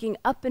 And then looking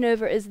up and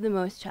over is the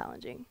most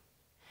challenging.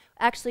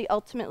 Actually,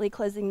 ultimately,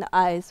 closing the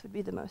eyes would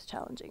be the most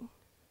challenging.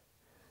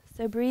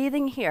 So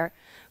breathing here.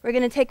 We're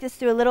going to take this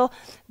through a little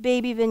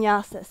baby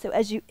vinyasa. So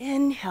as you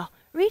inhale,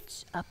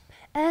 reach up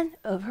and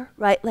over,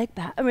 right leg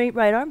back,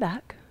 right arm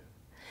back.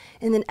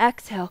 And then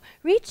exhale,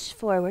 reach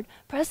forward,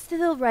 press to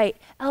the right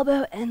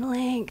elbow and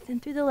lengthen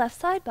through the left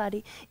side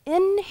body.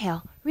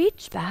 Inhale,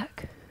 reach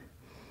back.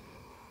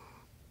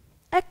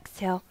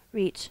 Exhale,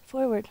 reach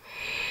forward.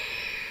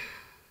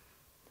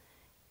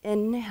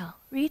 Inhale,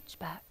 reach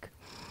back.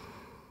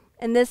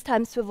 And this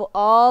time, swivel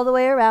all the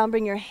way around.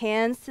 Bring your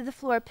hands to the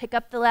floor. Pick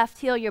up the left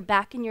heel. You're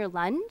back in your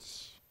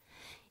lunge.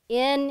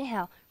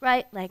 Inhale,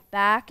 right leg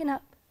back and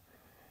up.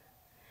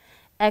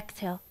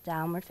 Exhale,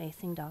 downward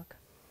facing dog.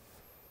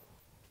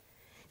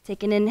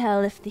 Take an inhale,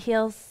 lift the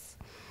heels.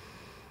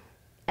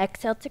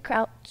 Exhale to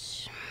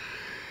crouch.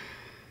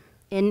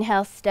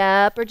 Inhale,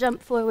 step or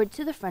jump forward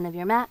to the front of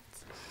your mat.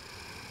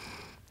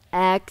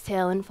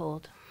 Exhale and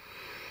fold.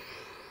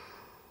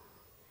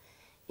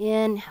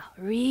 Inhale,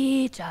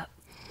 reach up.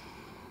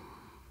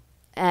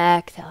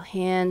 Exhale,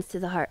 hands to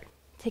the heart.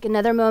 Take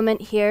another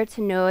moment here to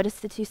notice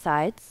the 2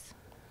 sides.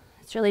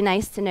 It's really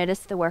nice to notice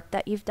the work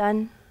that you've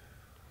done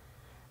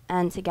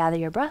and to gather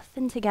your breath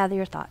and to gather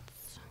your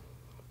thoughts.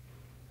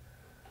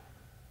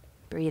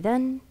 Breathe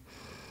in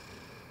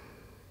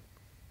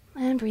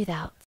and breathe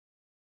out.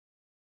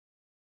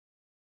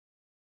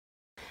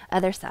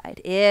 Other side.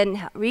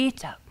 Inhale,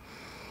 reach up.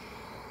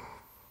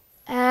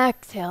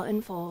 Exhale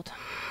and fold.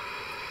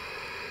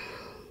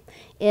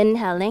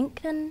 Inhale,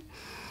 lengthen.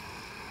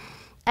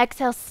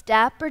 Exhale,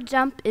 step or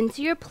jump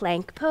into your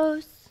plank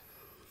pose.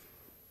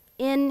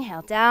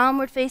 Inhale,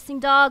 downward facing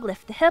dog,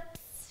 lift the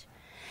hips.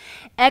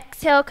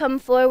 Exhale, come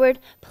forward,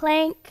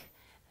 plank,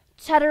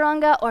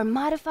 chaturanga or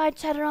modified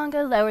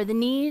chaturanga, lower the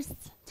knees.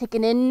 Take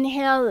an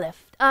inhale,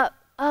 lift up,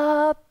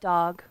 up,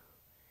 dog.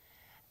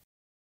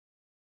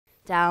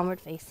 Downward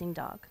facing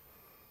dog.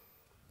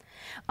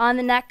 On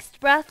the next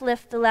breath,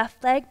 lift the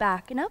left leg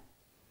back and up.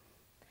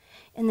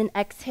 And then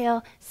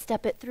exhale,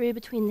 step it through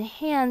between the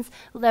hands,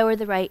 lower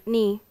the right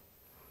knee.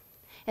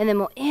 And then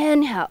we'll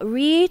inhale,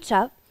 reach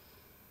up,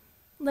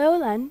 low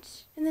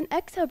lunge, and then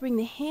exhale, bring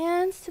the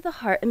hands to the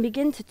heart and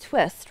begin to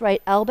twist.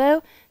 Right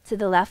elbow to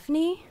the left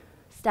knee,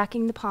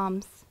 stacking the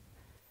palms.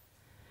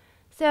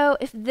 So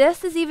if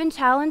this is even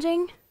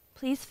challenging,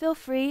 please feel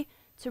free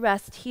to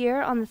rest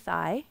here on the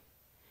thigh.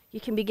 You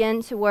can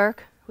begin to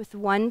work with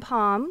one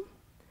palm.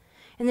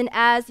 And then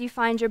as you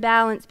find your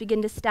balance,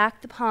 begin to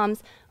stack the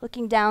palms,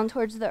 looking down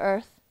towards the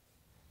earth.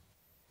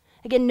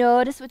 Again,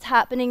 notice what's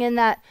happening in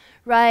that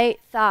right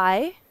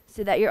thigh,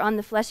 so that you're on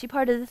the fleshy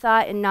part of the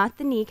thigh and not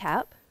the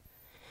kneecap.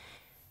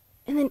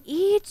 And then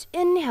each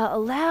inhale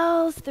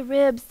allows the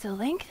ribs to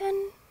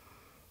lengthen.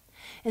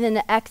 And then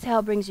the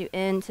exhale brings you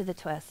into the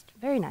twist.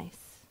 Very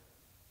nice.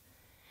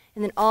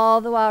 And then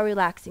all the while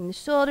relaxing the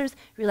shoulders,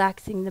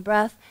 relaxing the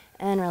breath,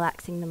 and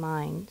relaxing the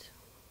mind.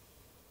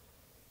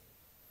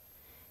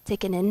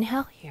 Take an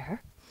inhale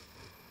here.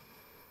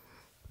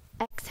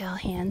 Exhale,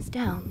 hands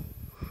down.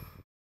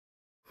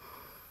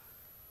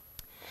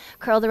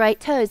 Curl the right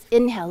toes.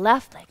 Inhale,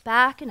 left leg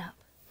back and up.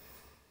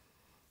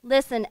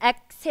 Listen,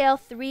 exhale,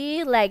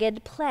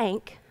 three-legged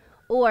plank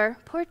or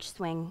porch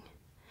swing.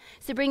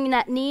 So bringing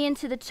that knee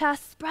into the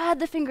chest, spread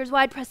the fingers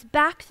wide, press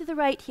back through the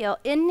right heel.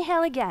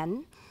 Inhale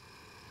again.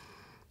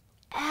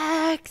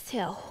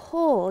 Exhale,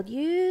 hold,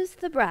 use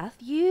the breath,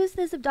 use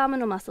those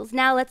abdominal muscles.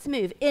 Now let's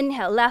move.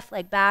 Inhale, left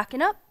leg back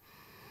and up.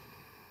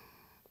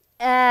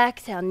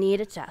 Exhale, knee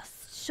to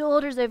chest,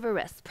 shoulders over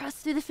wrists. Press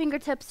through the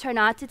fingertips, try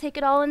not to take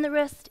it all in the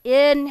wrist.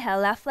 Inhale,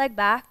 left leg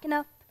back and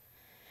up.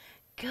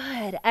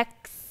 Good,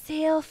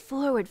 exhale,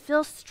 forward.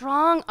 Feel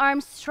strong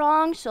arms,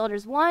 strong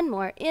shoulders. One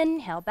more,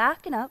 inhale,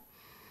 back and up.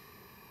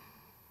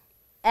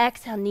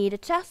 Exhale, knee to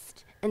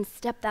chest, and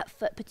step that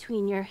foot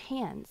between your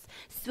hands.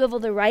 Swivel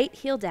the right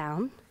heel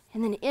down,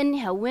 and then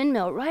inhale,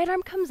 windmill. Right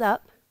arm comes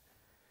up.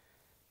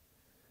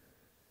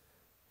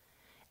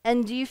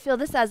 And do you feel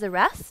this as a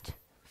rest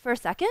for a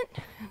second?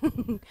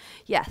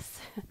 Yes.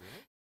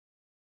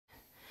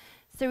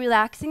 So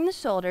relaxing the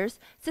shoulders.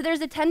 So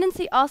there's a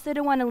tendency also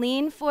to want to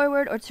lean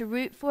forward or to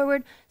root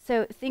forward.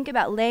 So think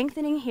about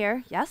lengthening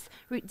here. Yes.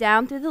 Root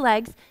down through the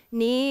legs.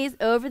 Knees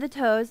over the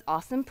toes.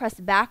 Awesome. Press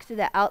back through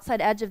the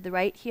outside edge of the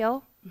right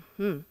heel.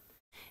 And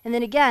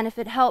then again, if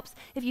it helps,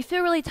 if you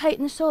feel really tight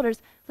in the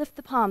shoulders, lift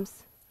the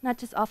palms. That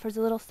just offers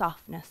a little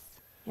softness.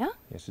 Yeah?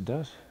 Yes, it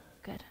does.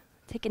 Good.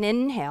 Take an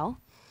inhale.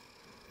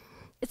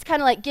 It's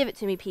kind of like, give it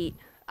to me, Pete.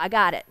 I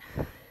got it.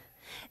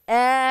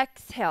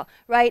 Exhale.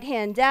 Right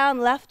hand down,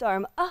 left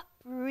arm up,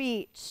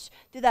 reach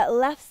through that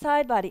left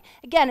side body.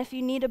 Again, if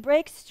you need a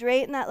break,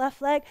 straighten that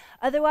left leg.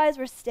 Otherwise,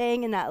 we're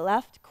staying in that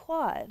left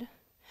quad.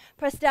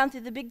 Press down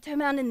through the big toe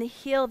mound in the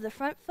heel of the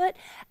front foot,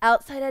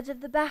 outside edge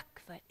of the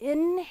back foot.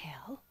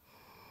 Inhale.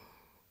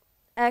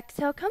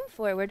 Exhale, come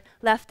forward.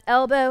 Left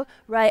elbow,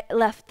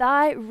 left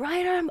thigh,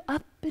 right arm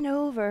up and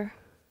over.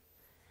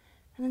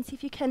 And then see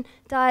if you can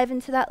dive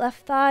into that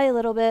left thigh a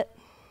little bit.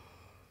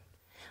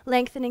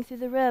 Lengthening through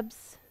the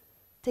ribs.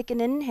 Take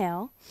an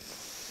inhale.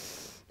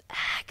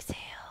 Exhale.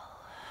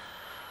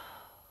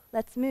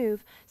 Let's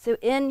move. So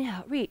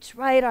inhale, reach,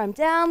 right arm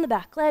down the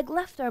back leg,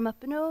 left arm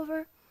up and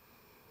over.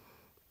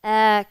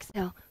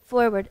 Exhale,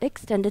 forward,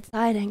 extended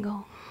side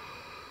angle.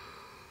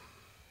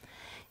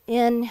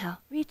 Inhale,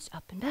 reach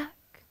up and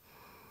back.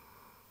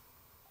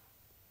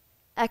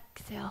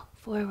 Exhale,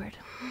 forward.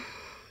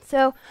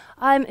 So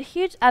I'm a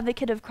huge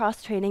advocate of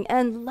cross training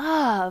and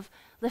love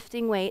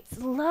lifting weights,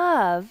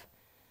 love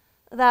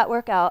that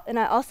workout. And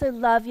I also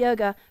love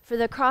yoga for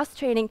the cross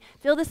training.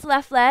 Feel this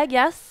left leg,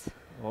 yes?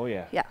 Oh,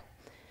 yeah. Yeah.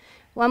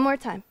 One more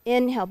time.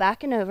 Inhale,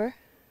 back and over.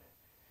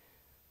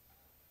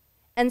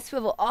 And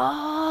swivel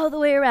all the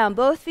way around.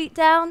 Both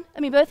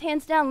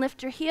hands down,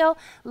 lift your heel.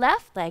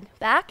 Left leg,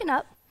 back and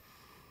up.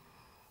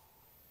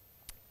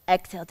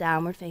 Exhale,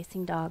 downward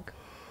facing dog.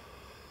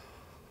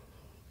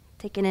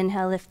 Take an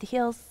inhale, lift the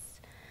heels.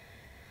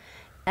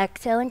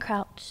 Exhale and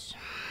crouch.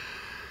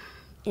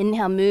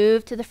 Inhale,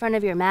 move to the front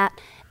of your mat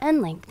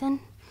and lengthen.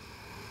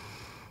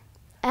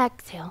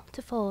 Exhale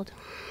to fold.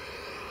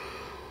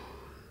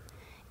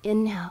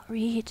 Inhale,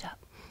 reach up.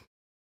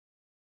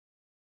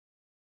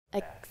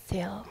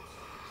 Exhale.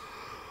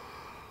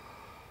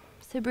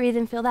 So breathe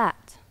and feel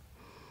that.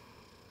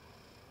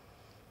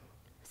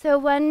 So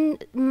one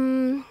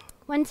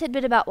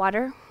tidbit about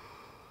water.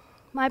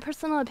 My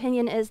personal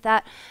opinion is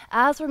that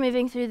as we're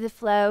moving through the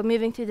flow,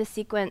 moving through the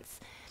sequence,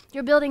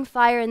 you're building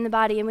fire in the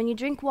body, and when you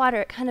drink water,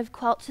 it kind of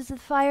quelches the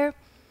fire.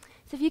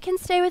 So if you can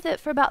stay with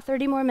it for about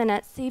 30 more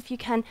minutes, see if you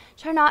can.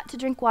 Try not to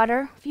drink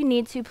water. If you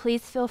need to,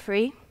 please feel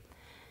free.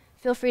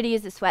 Feel free to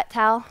use a sweat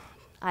towel.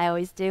 I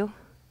always do.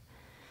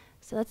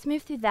 So let's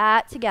move through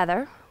that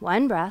together.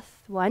 One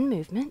breath, one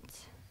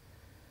movement,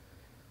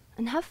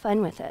 and have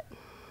fun with it.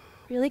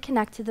 Really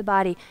connect to the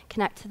body,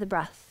 connect to the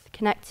breath,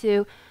 connect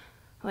to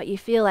what you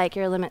feel like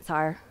your limits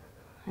are,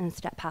 and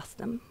step past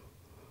them.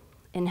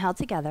 Inhale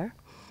together.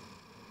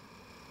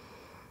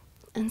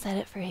 And set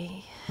it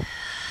free.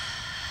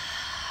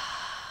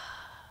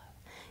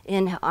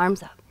 Inhale,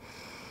 arms up.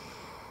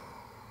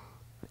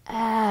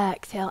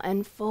 Exhale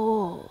and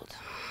fold.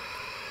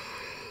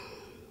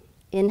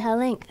 Inhale,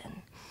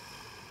 lengthen.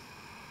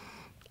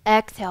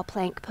 Exhale,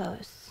 plank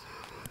pose.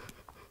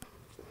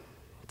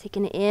 Take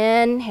an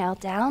inhale,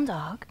 down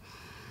dog.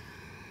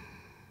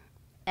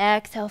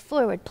 Exhale,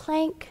 forward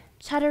plank,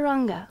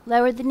 chaturanga.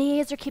 Lower the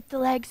knees or keep the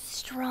legs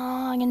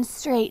strong and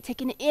straight.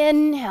 Take an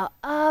inhale,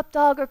 up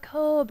dog or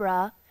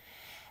cobra.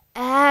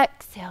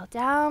 Exhale,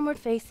 downward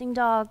facing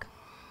dog.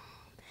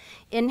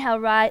 Inhale,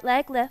 right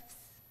leg lifts.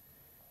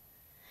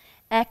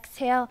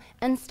 Exhale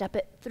and step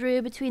it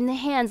through between the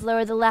hands.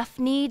 Lower the left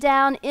knee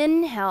down.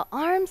 Inhale,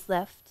 arms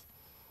lift.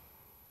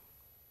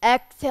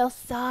 Exhale,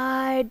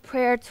 side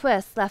prayer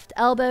twist. Left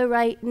elbow,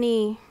 right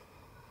knee.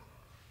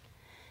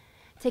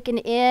 Take an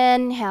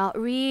inhale,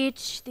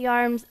 reach the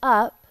arms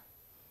up.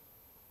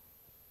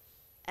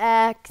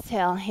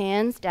 Exhale,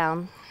 hands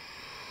down.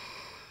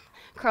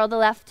 Curl the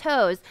left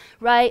toes.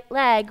 Right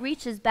leg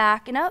reaches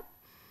back and up.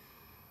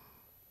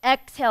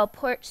 Exhale,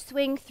 porch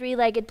swing,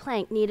 three-legged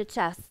plank, knee to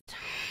chest.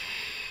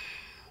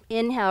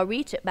 Inhale,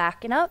 reach it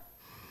back and up.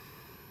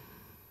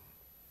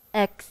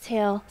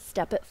 Exhale,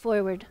 step it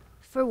forward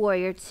for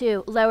warrior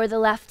two. Lower the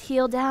left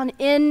heel down.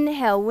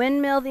 Inhale,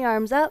 windmill the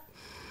arms up.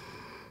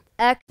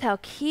 Exhale,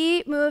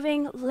 keep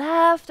moving.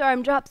 Left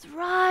arm drops,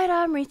 right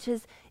arm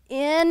reaches.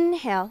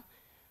 Inhale,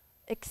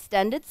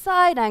 extended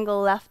side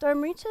angle, left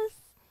arm reaches.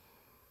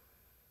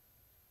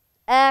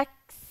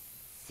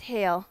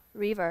 Exhale,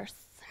 reverse.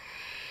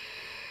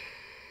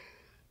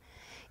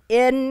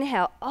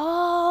 Inhale,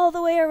 all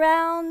the way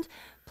around.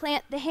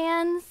 Plant the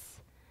hands.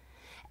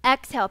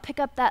 Exhale, pick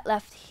up that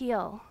left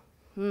heel.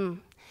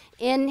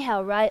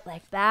 Inhale, right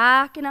leg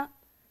back and up.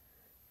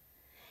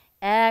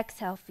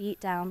 Exhale, feet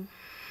down.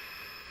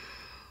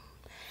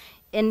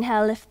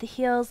 Inhale, lift the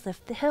heels,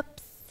 lift the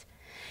hips.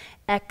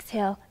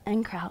 Exhale,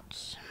 and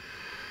crouch.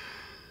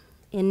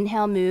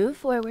 Inhale, move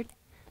forward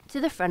to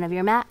the front of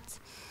your mat.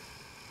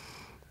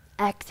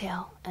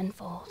 Exhale, and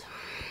fold.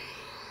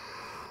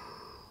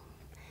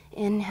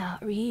 Inhale,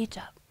 reach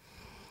up.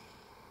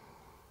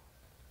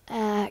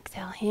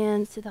 Exhale,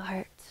 hands to the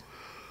heart.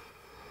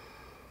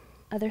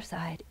 Other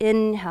side.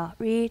 Inhale,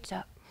 reach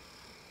up.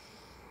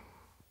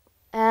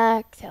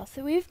 Exhale.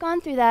 So we've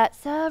gone through that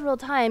several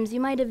times. You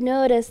might have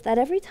noticed that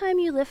every time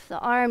you lift the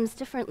arms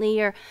differently,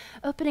 you're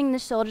opening the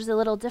shoulders a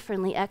little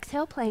differently.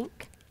 Exhale,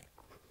 plank.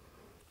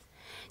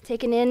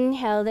 Take an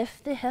inhale,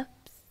 lift the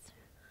hips.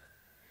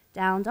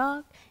 Down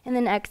dog. And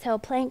then exhale,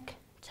 plank,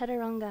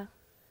 chaturanga.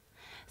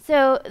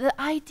 So the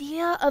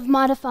idea of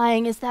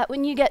modifying is that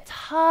when you get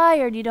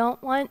tired, you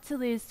don't want to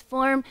lose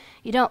form,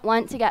 you don't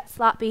want to get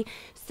sloppy.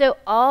 So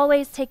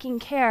always taking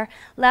care.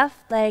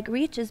 Left leg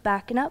reaches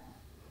back and up.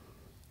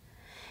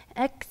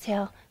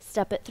 Exhale,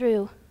 step it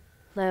through.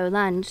 Low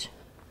lunge.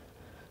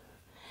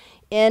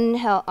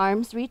 Inhale,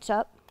 arms reach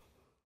up.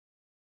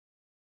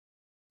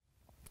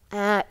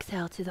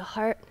 Exhale to the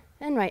heart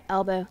and right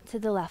elbow to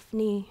the left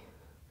knee.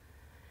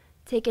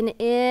 Take an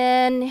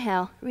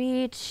inhale,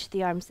 reach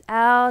the arms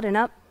out and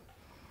up.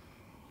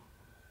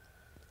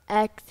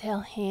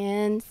 Exhale,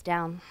 hands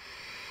down.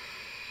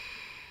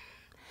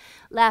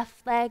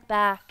 Left leg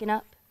back and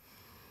up.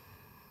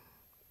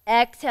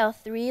 Exhale,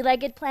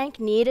 three-legged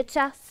plank, knee to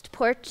chest,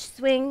 porch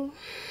swing.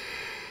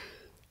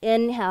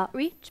 Inhale,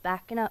 reach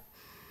back and up.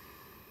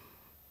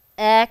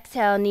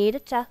 Exhale, knee to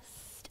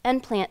chest,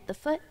 and plant the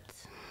foot.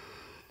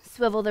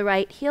 Swivel the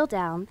right heel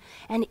down,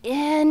 and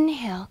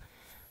inhale,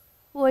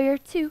 warrior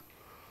two.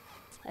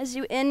 As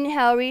you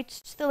inhale,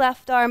 reach the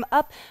left arm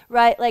up,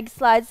 right leg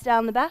slides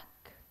down the back.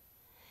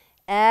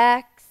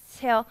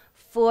 Exhale,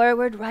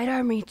 forward, right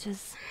arm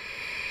reaches.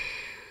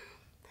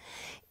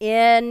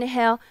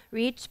 Inhale,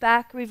 reach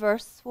back,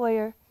 reverse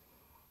warrior.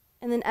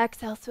 And then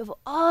exhale, swivel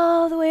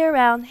all the way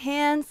around,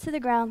 hands to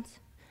the ground.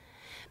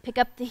 Pick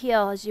up the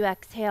heel as you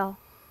exhale.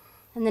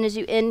 And then as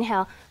you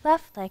inhale,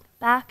 left leg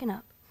back and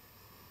up.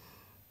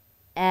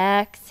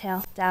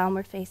 Exhale,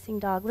 downward facing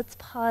dog. Let's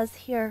pause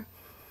here.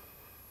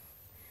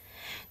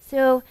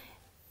 So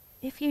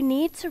if you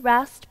need to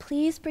rest,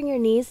 please bring your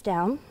knees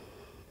down.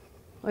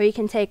 Or you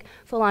can take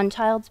full-on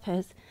child's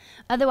pose.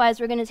 Otherwise,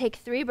 we're going to take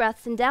 3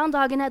 breaths in down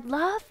dog, and I'd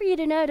love for you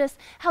to notice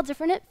how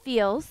different it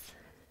feels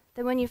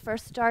than when you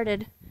first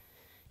started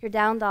your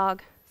down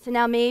dog. So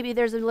now maybe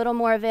there's a little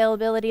more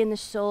availability in the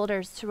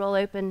shoulders to roll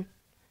open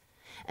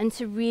and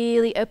to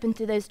really open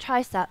through those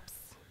triceps.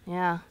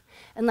 Yeah.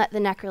 And let the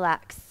neck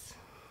relax.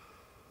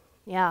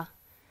 Yeah.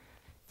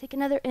 Take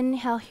another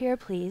inhale here,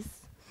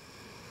 please.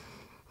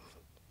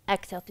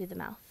 Exhale through the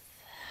mouth.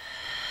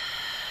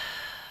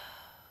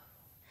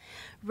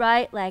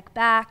 Right leg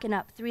back and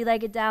up,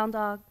 3-legged down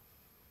dog.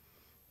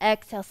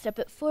 Exhale, step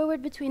it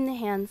forward between the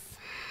hands.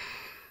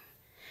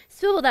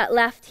 Swivel that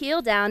left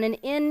heel down and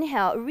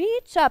inhale.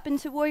 Reach up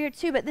into warrior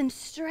two, but then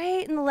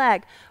straighten the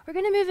leg. We're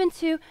going to move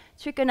into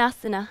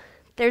Trikonasana.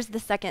 There's the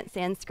second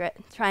Sanskrit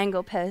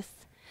triangle pose.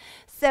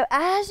 So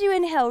as you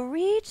inhale,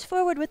 reach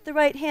forward with the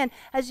right hand.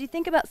 As you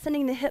think about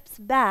sending the hips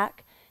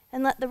back,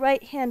 and let the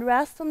right hand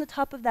rest on the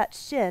top of that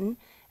shin,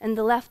 and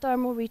the left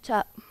arm will reach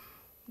up.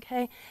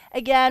 Okay?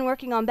 Again,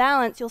 working on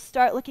balance, you'll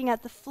start looking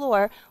at the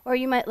floor, or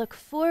you might look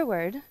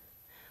forward,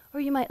 or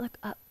you might look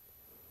up.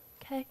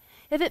 Okay?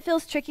 If it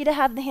feels tricky to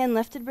have the hand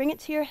lifted, bring it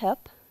to your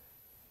hip.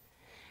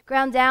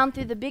 Ground down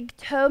through the big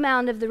toe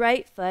mound of the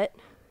right foot.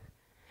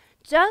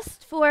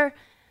 Just for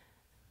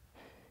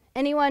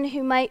anyone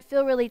who might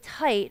feel really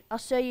tight, I'll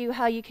show you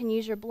how you can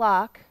use your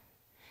block.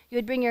 You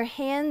would bring your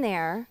hand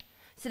there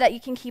so that you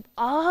can keep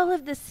all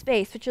of this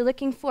space. What you're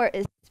looking for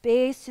is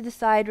space to the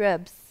side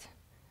ribs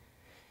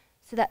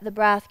so that the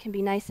breath can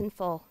be nice and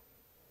full.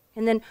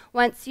 And then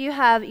once you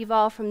have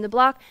evolved from the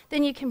block,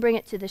 then you can bring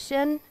it to the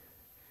shin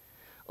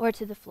or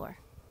to the floor.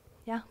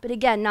 Yeah, but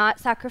again, not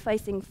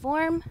sacrificing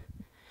form,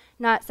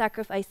 not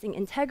sacrificing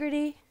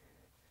integrity.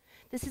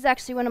 This is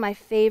actually one of my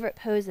favorite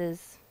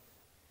poses.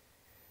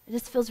 It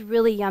just feels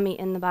really yummy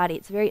in the body.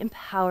 It's very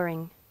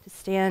empowering to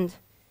stand.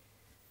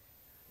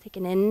 Take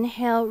an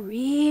inhale,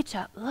 reach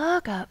up,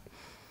 look up.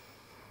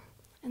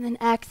 And then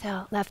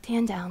exhale, left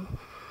hand down.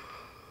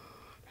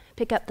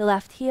 Pick up the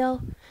left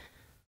heel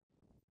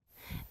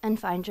and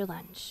find your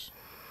lunge.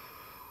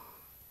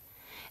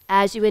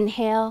 As you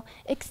inhale,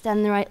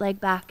 extend the right leg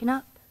back and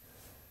up.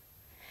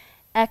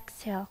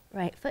 Exhale,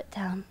 right foot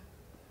down.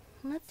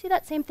 And let's do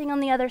that same thing on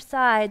the other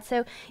side.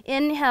 So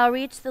inhale,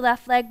 reach the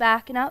left leg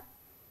back and up.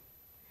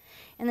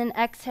 And then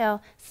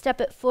exhale, step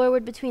it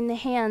forward between the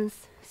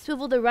hands.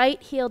 Swivel the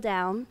right heel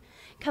down.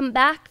 Come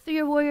back through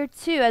your warrior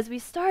two as we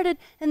started.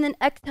 And then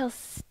exhale,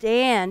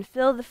 stand.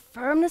 Feel the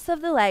firmness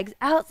of the legs.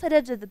 Outside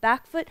edge of the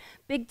back foot.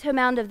 Big toe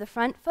mound of the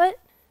front foot.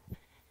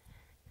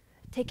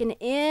 Take an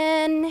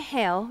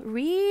inhale.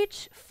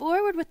 Reach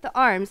forward with the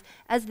arms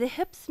as the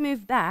hips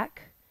move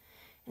back.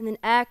 And then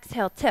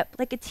exhale, tip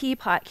like a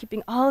teapot,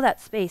 keeping all of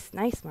that space.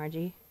 Nice,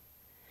 Margie.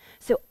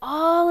 So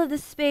all of the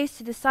space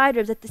to the side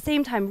ribs at the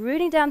same time,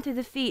 rooting down through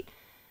the feet.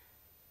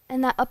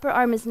 And that upper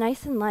arm is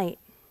nice and light.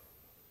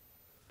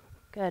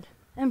 Good.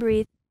 And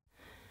breathe.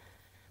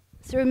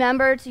 So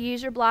remember to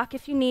use your block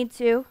if you need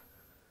to.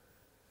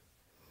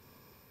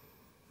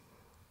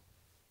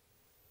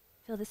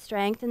 Feel the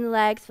strength in the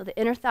legs, feel the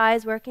inner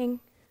thighs working.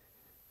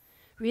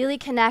 Really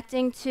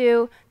connecting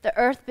to the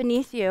earth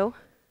beneath you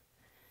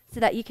so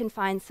that you can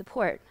find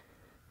support.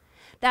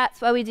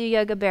 That's why we do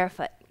yoga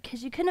barefoot,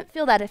 because you couldn't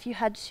feel that if you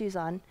had shoes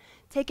on.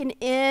 Take an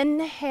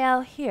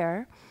inhale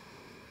here.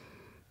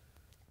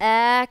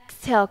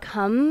 Exhale,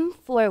 come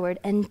forward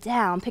and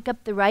down. Pick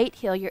up the right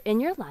heel, you're in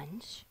your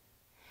lunge.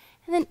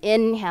 And then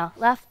inhale,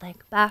 left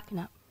leg back and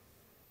up.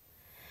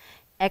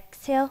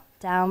 Exhale,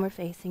 downward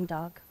facing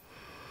dog.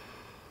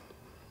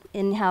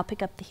 Inhale,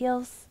 pick up the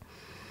heels.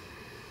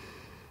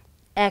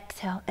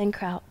 Exhale and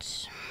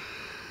crouch.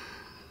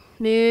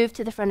 Move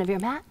to the front of your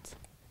mat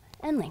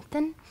and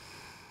lengthen.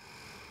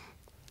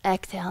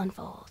 Exhale and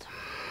fold.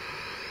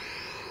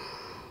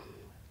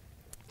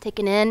 Take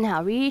an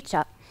inhale, reach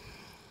up.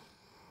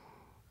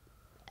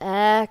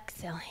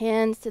 Exhale,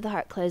 hands to the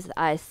heart, close the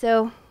eyes.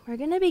 So we're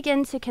going to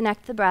begin to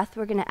connect the breath.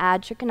 We're going to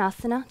add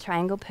Trikonasana,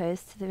 triangle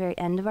pose, to the very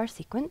end of our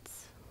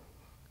sequence.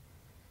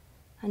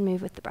 And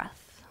move with the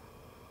breath.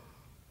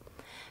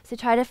 So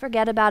try to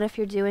forget about if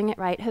you're doing it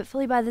right.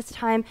 Hopefully by this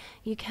time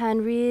you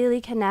can really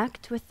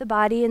connect with the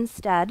body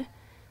instead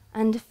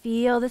and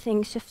feel the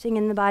things shifting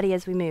in the body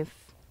as we move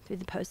through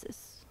the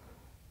poses.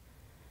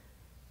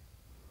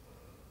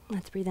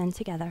 Let's breathe in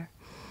together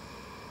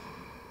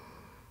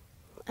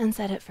and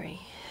set it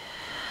free.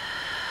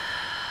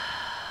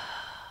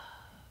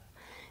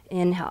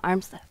 Inhale,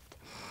 arms lift.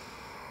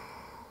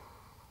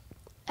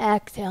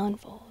 Exhale and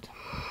fold.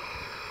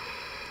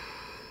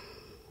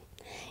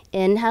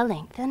 Inhale,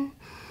 lengthen.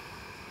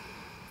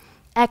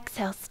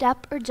 Exhale,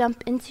 step or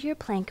jump into your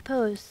plank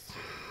pose.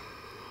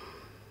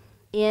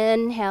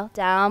 Inhale,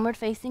 downward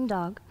facing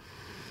dog.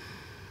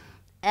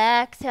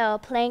 Exhale,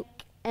 plank,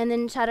 and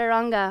then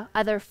chaturanga.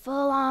 Either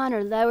full on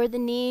or lower the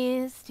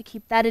knees to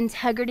keep that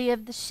integrity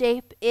of the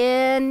shape.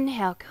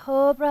 Inhale,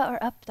 cobra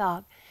or up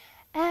dog.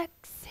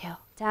 Exhale,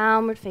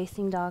 downward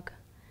facing dog.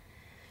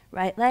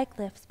 Right leg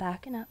lifts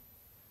back and up.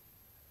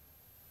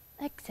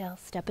 Exhale,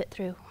 step it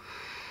through.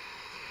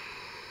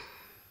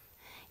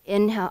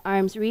 Inhale,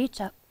 arms reach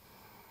up.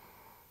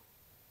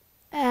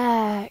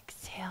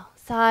 Exhale,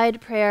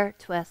 side prayer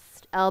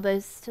twist.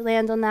 Elbows to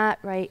land on that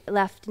right,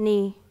 left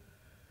knee.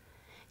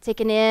 Take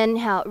an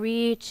inhale,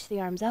 reach the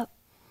arms up.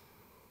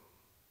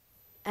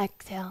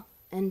 Exhale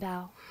and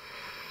bow.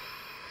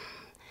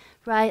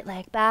 Right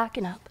leg back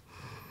and up.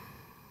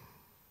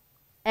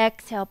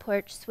 Exhale,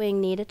 porch swing,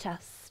 knee to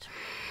chest.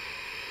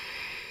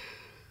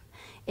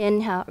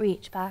 Inhale,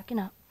 reach back and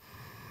up.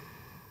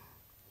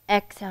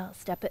 Exhale,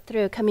 step it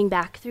through, coming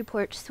back through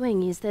porch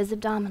swing. Use those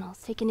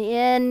abdominals. Take an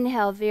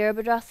inhale,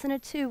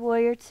 Virabhadrasana 2,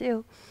 warrior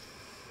 2.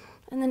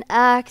 And then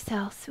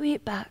exhale,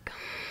 sweep back.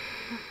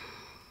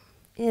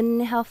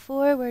 Inhale,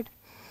 forward.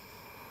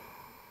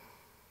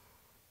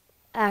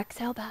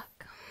 Exhale,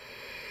 back.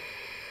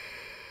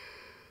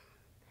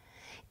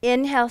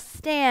 Inhale,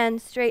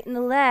 stand, straighten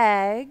the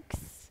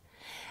legs.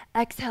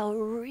 Exhale,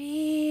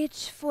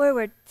 reach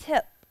forward,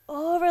 tip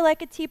over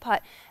like a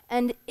teapot.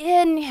 And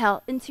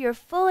inhale into your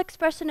full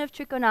expression of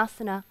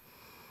Trikonasana.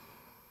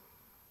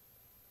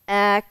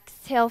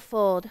 Exhale,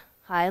 fold,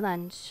 high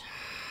lunge.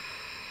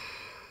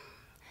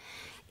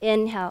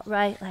 Inhale,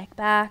 right leg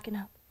back and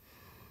up.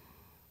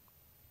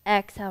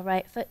 Exhale,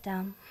 right foot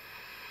down.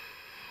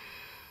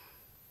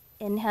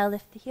 Inhale,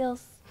 lift the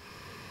heels.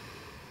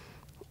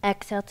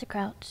 Exhale to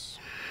crouch.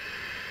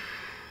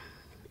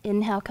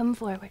 Inhale, come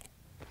forward.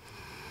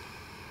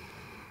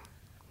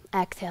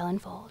 Exhale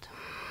and fold.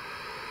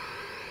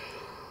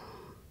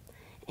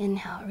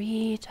 Inhale,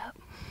 reach up.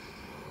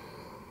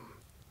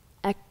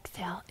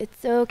 Exhale.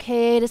 It's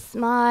okay to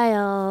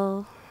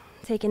smile.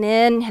 Take an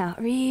inhale,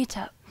 reach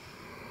up.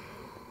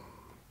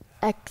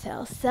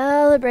 Exhale,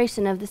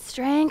 celebration of the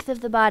strength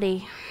of the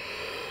body.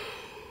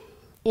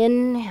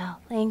 Inhale,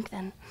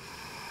 lengthen.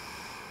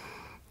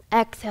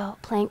 Exhale,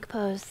 plank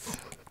pose.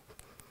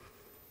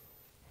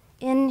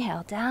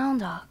 Inhale, down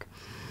dog.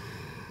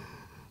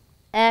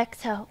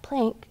 Exhale,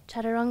 plank,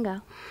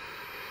 chaturanga.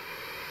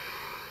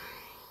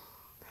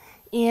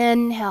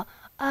 Inhale,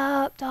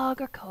 up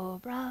dog or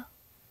cobra.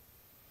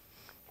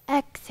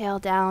 Exhale,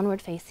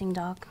 downward facing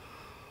dog.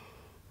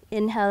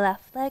 Inhale,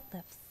 left leg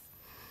lifts.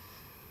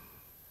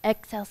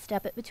 Exhale,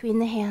 step it between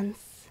the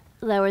hands.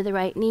 Lower the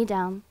right knee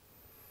down.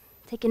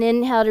 Take an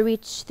inhale to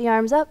reach the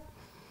arms up.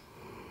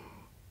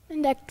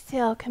 And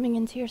exhale, coming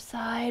into your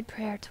side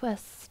prayer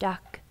twist.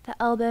 Stack the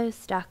elbows,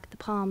 stack the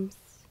palms.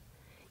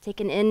 Take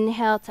an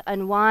inhale to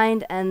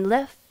unwind and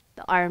lift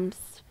the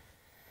arms.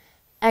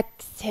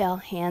 Exhale,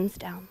 hands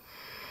down.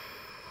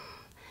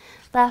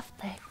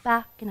 Left leg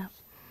back and up.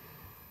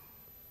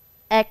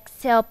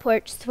 Exhale,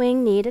 porch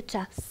swing, knee to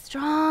chest.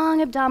 Strong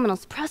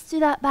abdominals. Press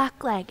through that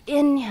back leg.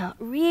 Inhale,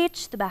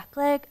 reach the back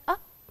leg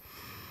up.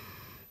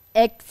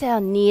 Exhale,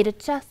 knee to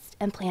chest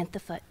and plant the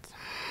foot.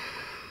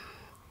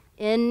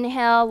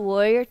 Inhale,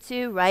 warrior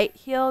two, right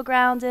heel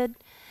grounded.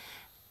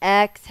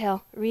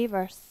 Exhale,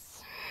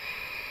 reverse.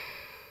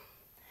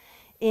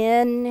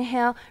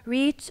 Inhale,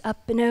 reach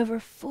up and over,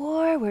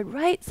 forward,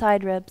 right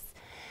side ribs.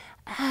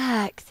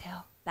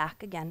 Exhale,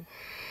 back again.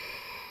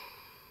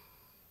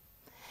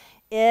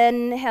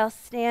 Inhale,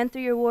 stand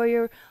through your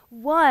warrior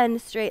one,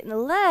 straighten the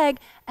leg.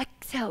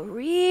 Exhale,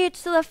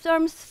 reach the left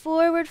arms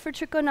forward for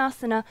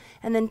Trikonasana,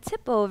 and then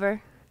tip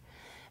over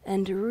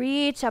and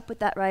reach up with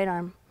that right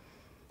arm.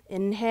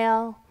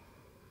 Inhale,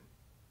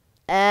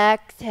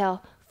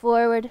 exhale,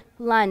 forward,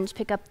 lunge,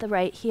 pick up the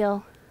right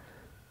heel.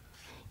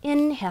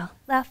 Inhale,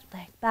 left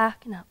leg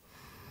back and up.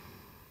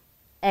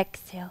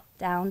 Exhale,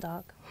 down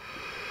dog.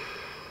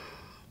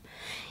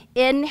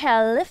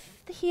 Inhale,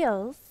 lift the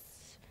heels.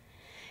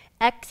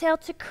 Exhale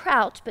to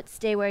crouch, but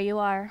stay where you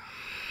are.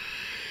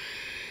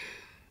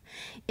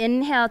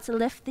 Inhale to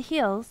lift the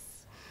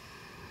heels.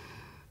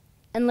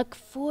 And look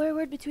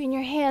forward between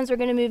your hands. We're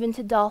going to move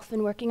into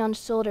dolphin, working on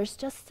shoulders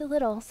just a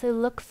little. So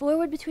look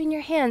forward between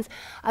your hands.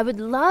 I would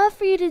love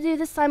for you to do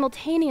this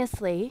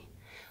simultaneously,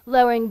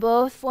 lowering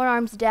both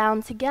forearms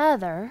down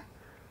together,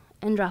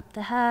 and drop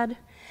the head,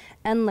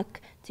 and look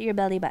to your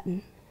belly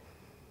button.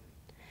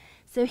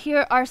 So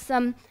here are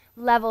some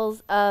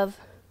levels of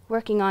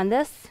working on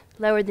this.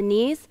 Lower the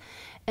knees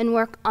and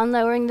work on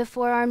lowering the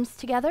forearms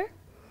together.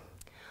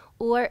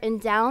 Or in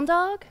down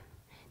dog,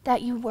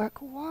 that you work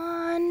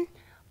one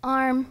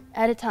arm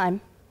at a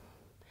time.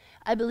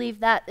 I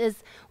believe that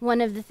is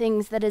one of the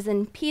things that is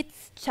in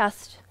Pete's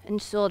chest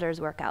and shoulders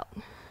workout.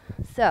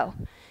 So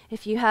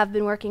if you have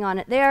been working on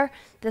it there,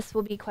 this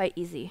will be quite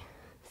easy.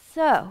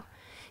 So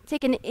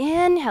take an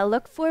inhale,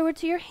 look forward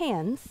to your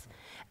hands.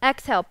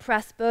 Exhale,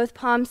 press both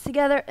palms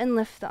together and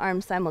lift the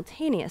arms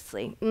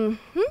simultaneously.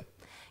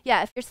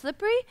 Yeah, if you're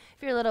slippery,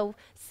 if you're a little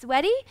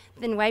sweaty,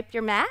 then wipe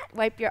your mat,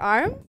 wipe your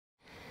arm.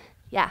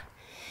 Yeah.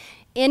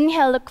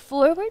 Inhale, look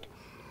forward.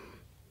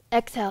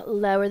 Exhale,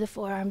 lower the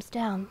forearms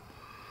down.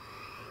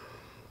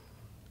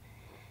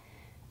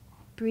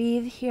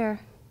 Breathe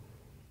here.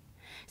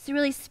 So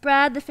really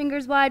spread the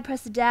fingers wide,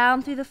 press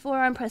down through the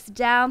forearm, press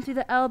down through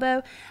the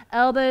elbow.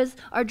 Elbows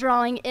are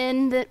drawing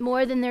in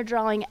more than they're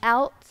drawing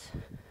out.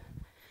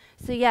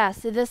 So yeah,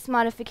 so this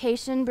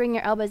modification, bring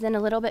your elbows in a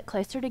little bit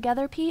closer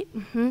together, Pete.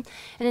 And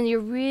then you're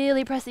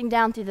really pressing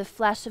down through the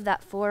flesh of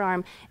that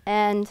forearm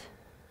and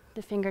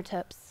the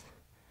fingertips.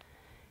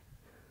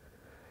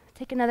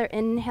 Take another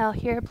inhale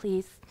here,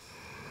 please.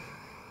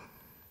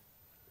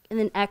 And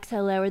then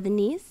exhale, lower the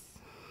knees.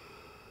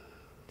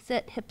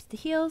 Sit, hips to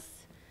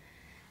heels.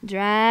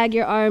 Drag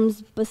your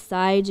arms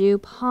beside you,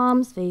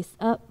 palms face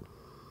up.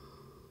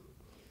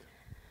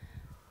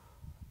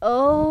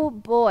 Oh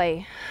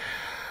boy.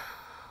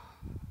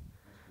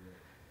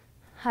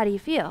 How do you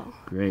feel?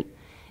 Great.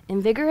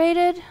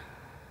 Invigorated?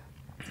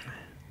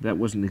 That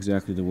wasn't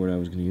exactly the word I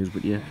was going to use,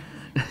 but yeah.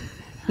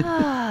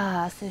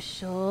 So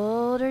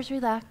shoulders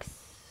relax.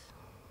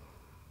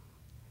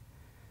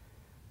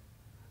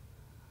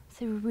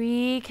 So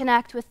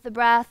reconnect with the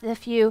breath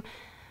if you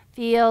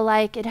feel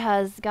like it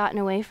has gotten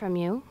away from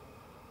you.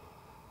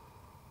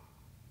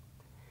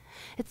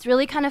 It's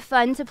really kind of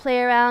fun to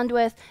play around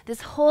with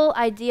this whole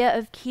idea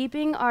of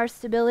keeping our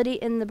stability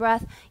in the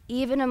breath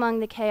even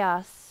among the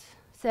chaos.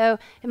 So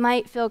it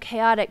might feel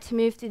chaotic to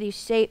move through these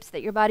shapes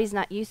that your body's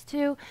not used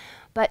to,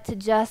 but to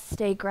just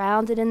stay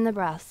grounded in the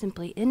breath,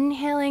 simply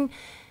inhaling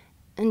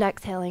and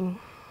exhaling.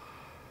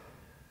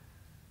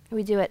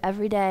 We do it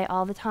every day,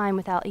 all the time,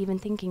 without even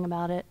thinking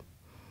about it.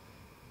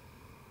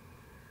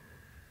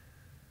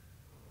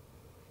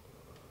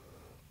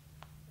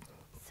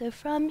 So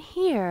from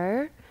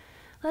here,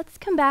 let's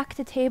come back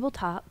to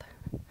tabletop,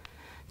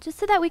 just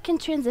so that we can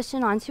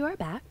transition onto our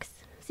backs.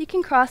 So you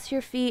can cross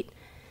your feet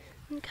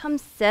and come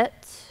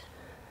sit.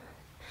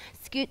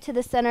 Scoot to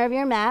the center of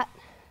your mat.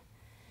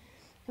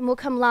 And we'll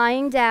come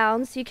lying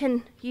down, so you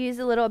can use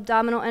a little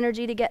abdominal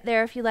energy to get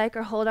there if you like,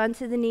 or hold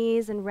onto the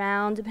knees and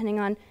round, depending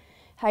on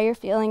how you're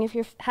feeling. If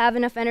you have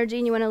enough energy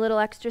and you want a little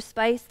extra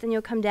spice, then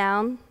you'll come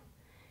down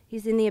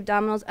using the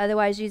abdominals.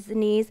 Otherwise, use the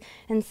knees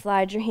and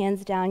slide your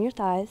hands down your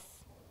thighs.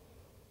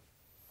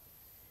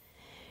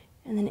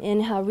 And then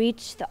inhale,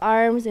 reach the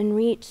arms and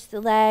reach the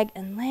leg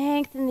and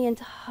lengthen the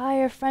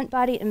entire front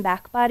body and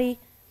back body.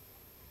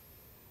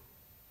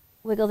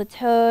 Wiggle the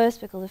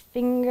toes, wiggle the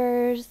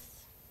fingers.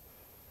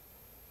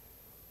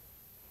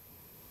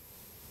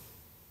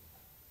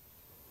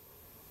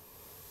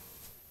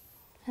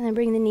 And then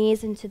bring the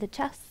knees into the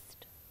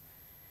chest.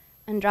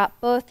 And drop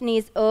both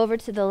knees over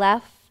to the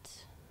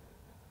left.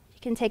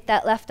 You can take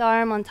that left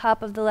arm on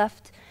top of the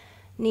left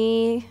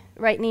knee,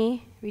 right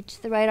knee.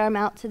 Reach the right arm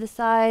out to the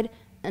side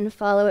and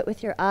follow it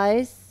with your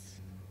eyes.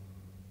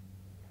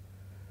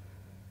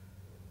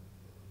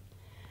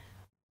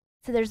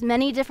 So there's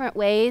many different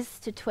ways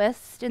to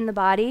twist in the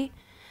body.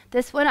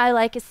 This one I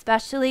like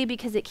especially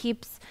because it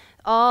keeps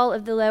all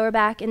of the lower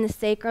back and the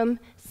sacrum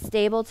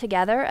stable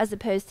together as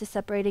opposed to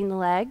separating the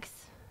legs.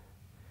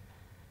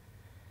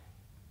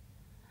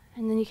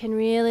 And then you can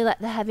really let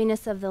the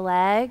heaviness of the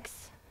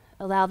legs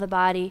allow the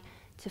body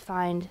to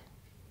find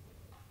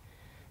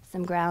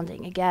some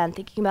grounding. Again,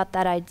 thinking about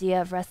that idea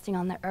of resting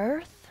on the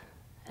earth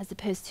as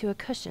opposed to a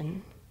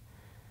cushion.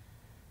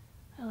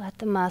 Let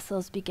the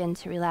muscles begin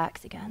to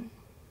relax again.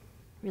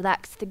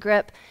 Relax the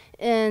grip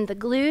in the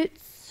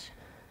glutes,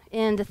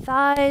 in the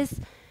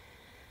thighs,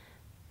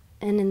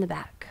 and in the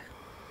back.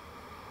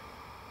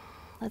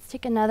 Let's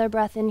take another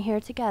breath in here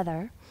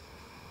together.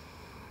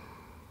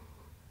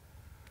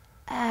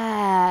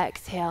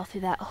 Exhale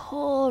through that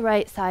whole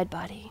right side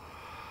body.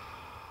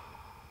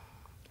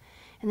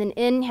 And then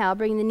inhale,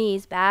 bring the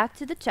knees back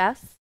to the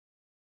chest.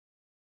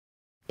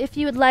 If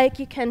you would like,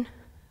 you can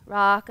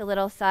rock a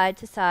little side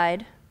to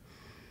side.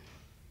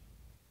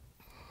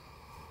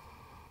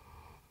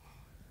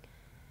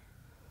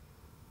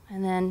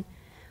 And then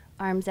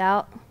arms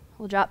out.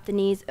 We'll drop the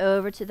knees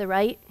over to the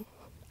right.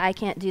 I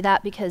can't do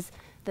that because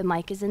the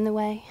mic is in the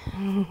way.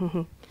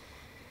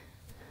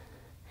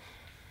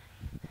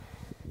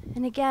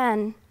 And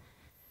again,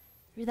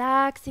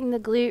 relaxing the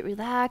glute,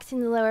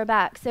 relaxing the lower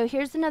back. So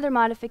here's another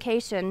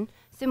modification.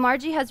 So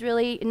Margie has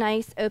really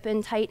nice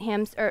open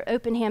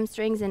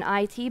hamstrings and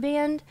IT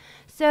band.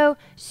 So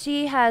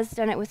she has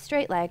done it with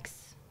straight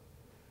legs.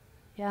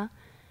 Yeah.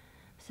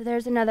 So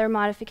there's another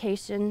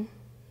modification.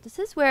 This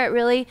is where it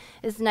really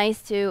is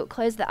nice to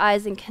close the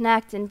eyes and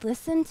connect and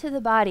listen to the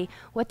body.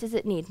 What does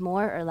it need,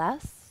 more or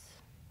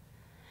less?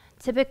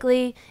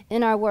 Typically,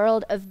 in our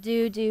world of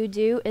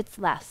do, it's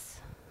less.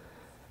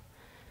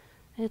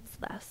 It's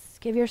less.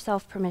 Give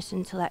yourself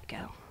permission to let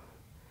go.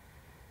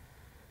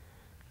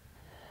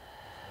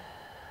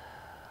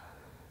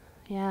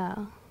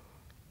 Yeah.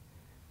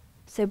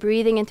 So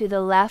breathing in through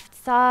the left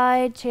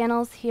side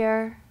channels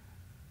here.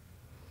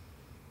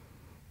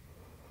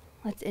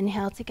 Let's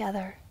inhale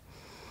together.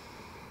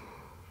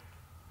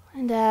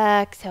 And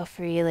exhale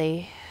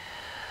freely.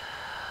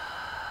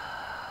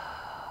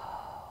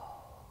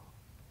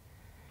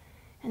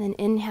 And then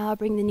inhale,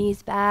 bring the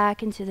knees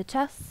back into the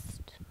chest.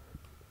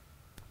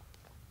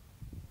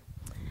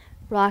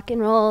 Rock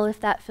and roll if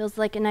that feels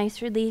like a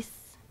nice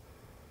release.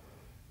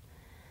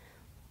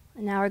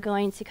 And now we're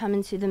going to come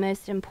into the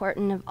most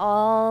important of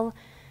all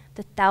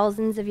the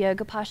thousands of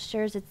yoga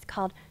postures. It's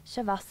called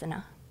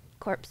Shavasana,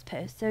 corpse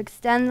pose. So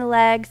extend the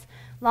legs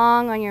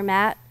long on your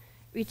mat.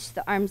 Reach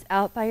the arms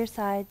out by your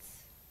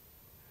sides.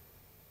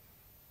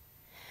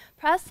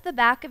 Press the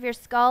back of your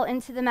skull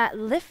into the mat.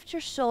 Lift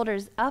your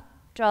shoulders up.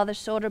 Draw the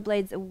shoulder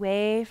blades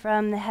away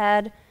from the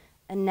head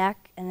and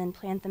neck, and then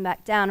plant them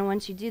back down. And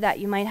once you do that,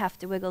 you might have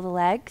to wiggle the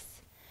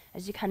legs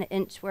as you kind of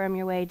inchworm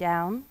your way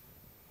down.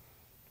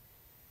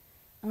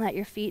 And let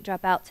your feet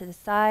drop out to the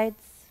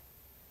sides.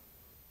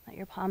 Let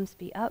your palms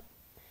be up.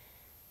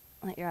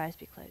 Let your eyes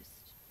be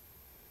closed.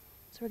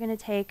 So we're going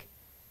to take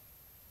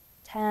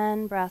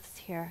 10 breaths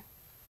here.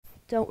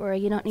 Don't worry,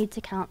 you don't need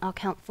to count. I'll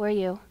count for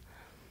you.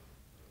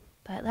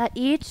 But let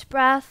each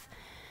breath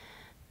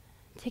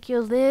take you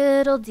a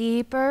little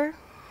deeper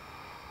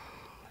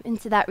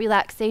into that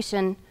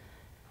relaxation,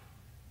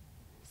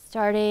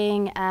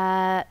 starting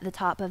at the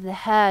top of the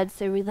head.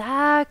 So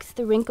relax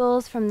the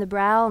wrinkles from the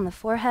brow and the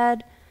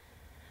forehead.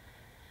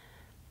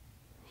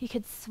 You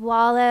could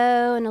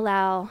swallow and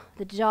allow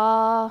the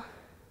jaw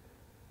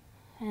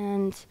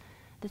and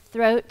the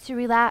throat to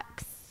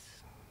relax.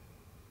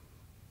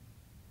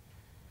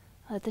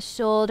 Let the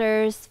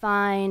shoulders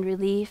find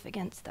relief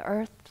against the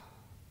earth.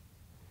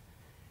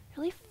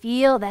 Really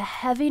feel the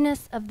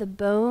heaviness of the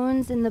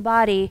bones in the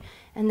body,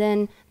 and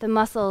then the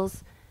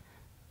muscles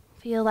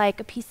feel like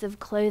a piece of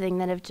clothing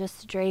that have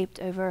just draped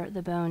over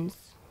the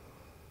bones.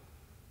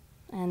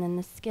 And then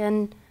the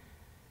skin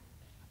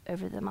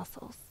over the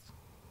muscles.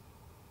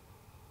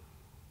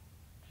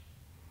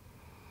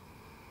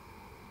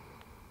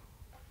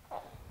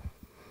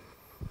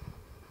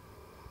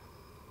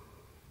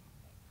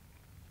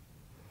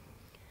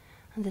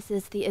 And this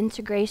is the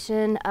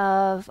integration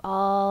of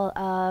all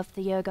of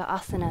the yoga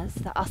asanas.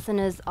 The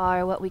asanas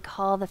are what we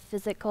call the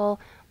physical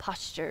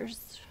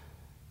postures.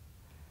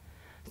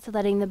 So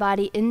letting the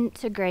body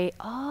integrate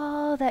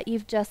all that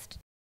you've just,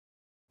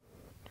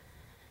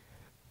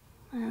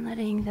 and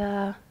letting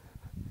the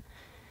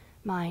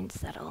mind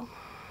settle.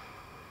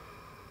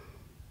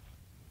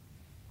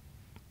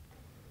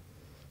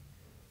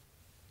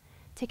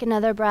 Take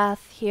another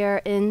breath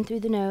here in through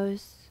the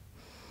nose.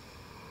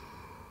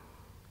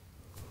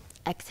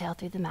 exhale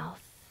through the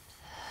mouth.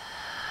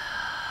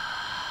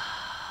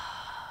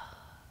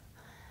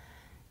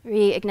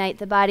 Reignite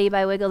the body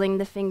by wiggling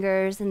the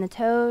fingers and the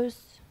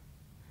toes.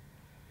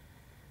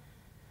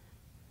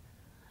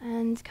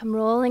 And come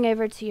rolling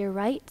over to your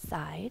right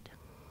side.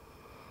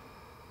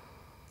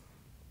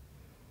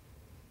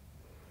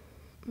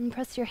 And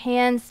press your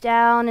hands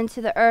down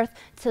into the earth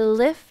to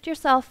lift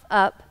yourself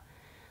up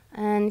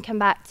and come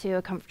back to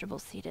a comfortable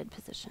seated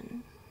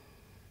position.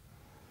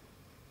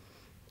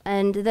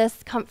 And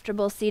this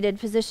comfortable seated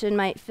position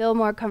might feel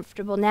more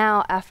comfortable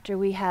now after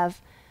we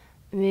have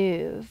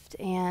moved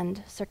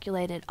and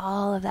circulated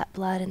all of that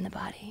blood in the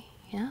body.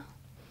 Yeah?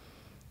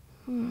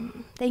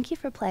 Thank you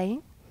for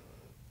playing.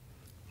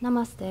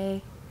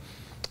 Namaste.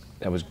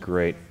 That was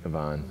great,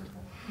 Yvonne.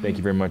 Thank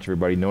you very much,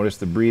 everybody. Notice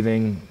the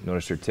breathing,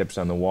 notice your tips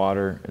on the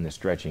water and the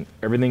stretching.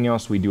 Everything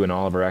else we do in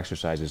all of our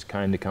exercises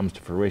kind of comes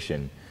to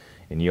fruition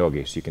in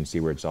yoga, so you can see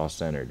where it's all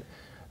centered.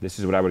 This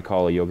is what I would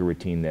call a yoga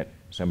routine that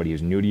somebody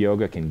who's new to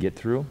yoga can get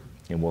through,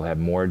 and we'll have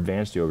more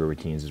advanced yoga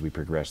routines as we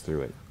progress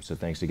through it. So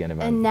thanks again,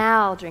 Yvonne. And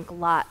now drink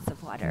lots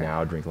of water.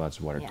 Now drink lots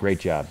of water. Yes. Great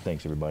job.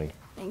 Thanks, everybody.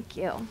 Thank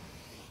you.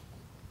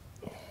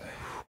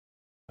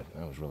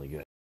 That was really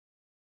good.